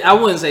was a. I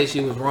wouldn't say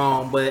she was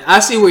wrong, but I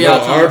see where No,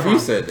 y'all coming RP from.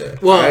 said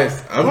that. Well, I'm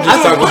just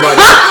talking about.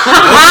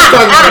 I'm just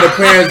talking about the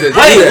parents that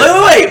Wait, do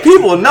that. wait.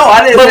 People, no,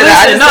 I didn't But say that.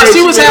 I listen, just no, said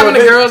she was made having a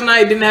baby- girls'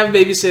 night. Didn't have a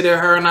babysitter.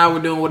 Her and I were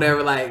doing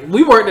whatever. Like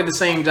we worked at the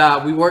same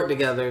job. We worked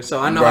together,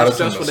 so I know how Brought us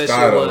some stressful that shit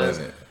Moscato, was.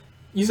 didn't it?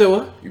 You said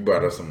what? You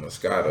brought us some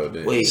Moscato,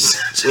 didn't you? Wait.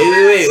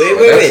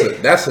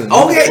 That's a new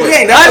Okay, foot.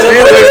 okay, that's Stay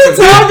a away from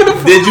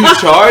that. Did you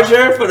charge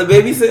her for the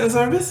babysitting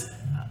service?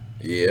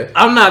 Yeah.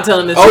 I'm not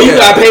telling this. Oh, story. you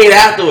got paid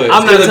afterwards.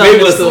 I'm not Because the telling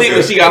baby was this asleep story.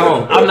 when she got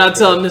home. I'm not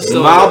telling this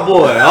story. My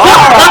boy. All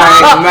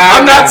right, man.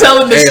 I'm not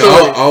telling this Hey,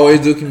 story. always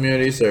do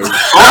community service.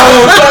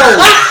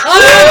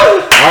 Oh,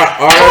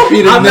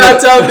 R.I.P. to I'm not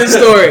Nip. telling this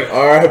story.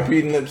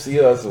 R.I.P. Nipsey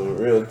Hussle,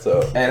 real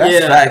tough. hey, that's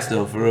Yeah. facts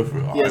though, for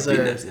real. Yes, RIP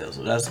sir. Nipsey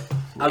Hussle. That's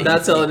I'm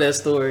not telling that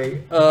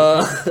story.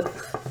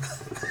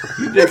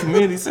 You did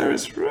community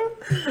service, bro.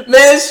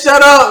 Man,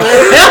 shut up,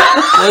 man.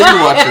 Well,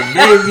 you watched the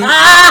baby,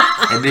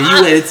 and then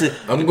you waited to.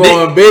 I'm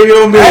going baby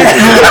on baby.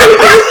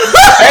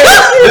 Hey,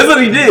 this is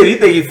what he did. He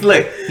think he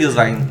slick. He was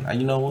like,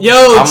 you know what? Yo,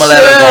 I'm gonna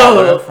let her go out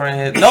with chill. her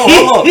friends. No,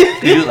 hold on.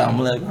 He was like, I'm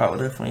gonna let her go out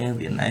with her friends,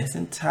 get nice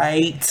and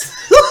tight,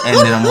 and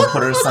then I'm gonna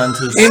put her son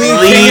to Anything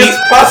sleep. is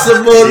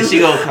possible. Then she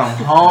gonna come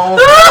home.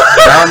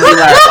 And I'm gonna be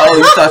like, oh,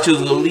 you thought you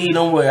was gonna leave?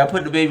 Don't worry, I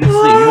put the baby to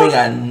sleep. You ain't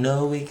got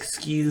no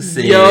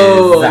excuses.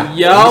 Yo,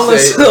 y'all are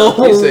so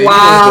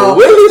wild.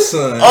 Willie's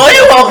son. Oh,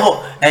 you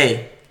want?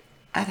 Hey,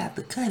 I got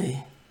the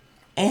cutty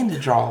and the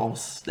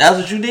draws. That's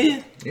what you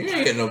did. You ain't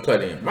getting no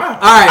cutty in my. All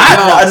right,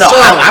 I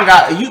so,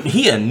 got you.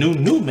 He a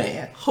new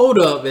man. hold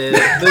up, man.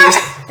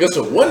 Just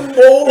a one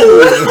more.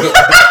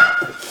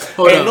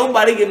 Hold Ain't up.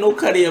 nobody get no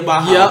cutty in my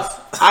Yep. house.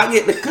 I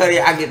get the cutty,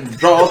 I get the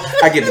draws,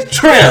 I get the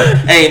trim.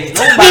 Ain't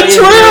nobody The in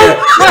trim? there.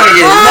 I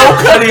get no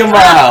cutty in my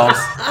house.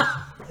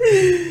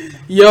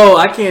 Yo,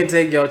 I can't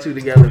take y'all two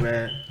together,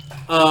 man.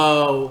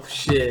 Oh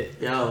shit,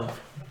 yo,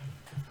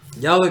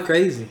 y'all are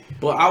crazy.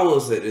 But I will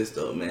say this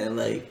though, man.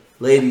 Like,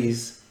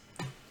 ladies,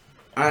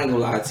 I ain't gonna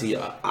lie to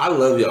y'all. I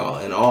love y'all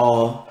in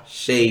all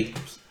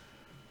shapes.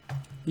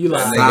 You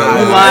lying?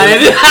 nigga You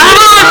lying.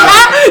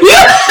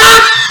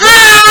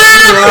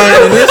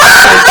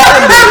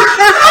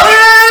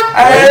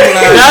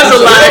 That's a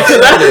lie.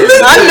 'Cause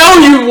I know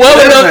you well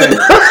enough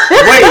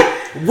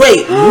to.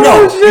 Wait,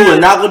 no, you are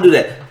not gonna do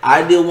that.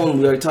 Ideal woman,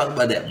 we already talked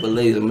about that. But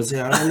ladies, I'm gonna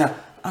say right now,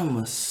 I'm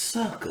a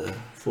sucker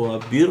for a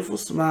beautiful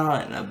smile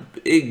and a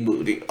big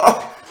booty.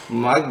 Oh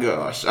my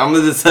gosh, I'm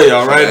gonna just tell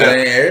y'all right That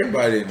now. ain't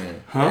everybody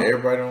then. Huh?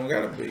 Everybody don't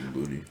got a big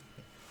booty.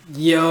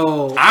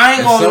 Yo, I ain't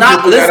And gonna some not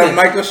people got a listen.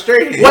 Michael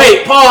Straight hand.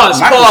 wait, pause,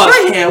 Michael pause.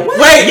 Strahan, what?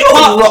 Wait, You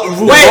pause. wrong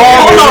Wait,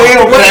 hold as on.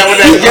 hell with that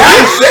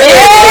guy.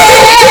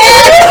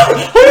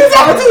 Who you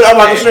talking to? I'm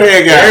Michael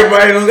Strahan guy.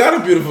 Everybody don't got a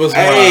beautiful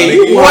smile.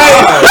 Hey, They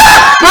wild.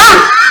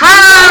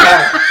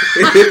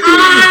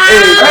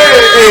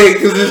 hey,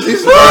 because if she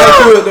smile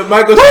to it, the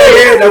Michael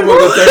Strahan, that boy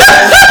gonna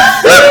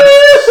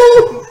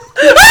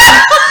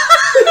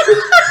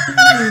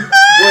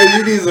Boy,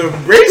 you need some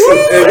braces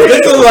and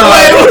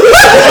Invisalign.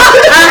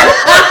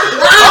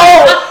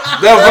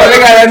 No, bro, they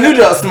got that new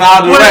job,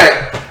 smile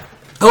direct.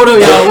 Hold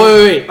on, y'all.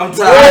 Wait. I'm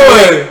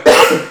tired.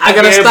 I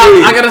gotta can't stop.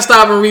 breathe. I gotta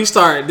stop and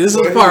restart. This is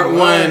What part you one.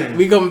 lying?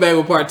 We coming back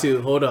with part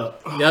two. Hold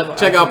up. Y'all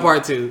check out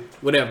part two.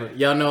 Whatever.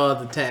 Y'all know all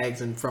the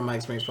tags and from my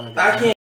experience podcast. I can't.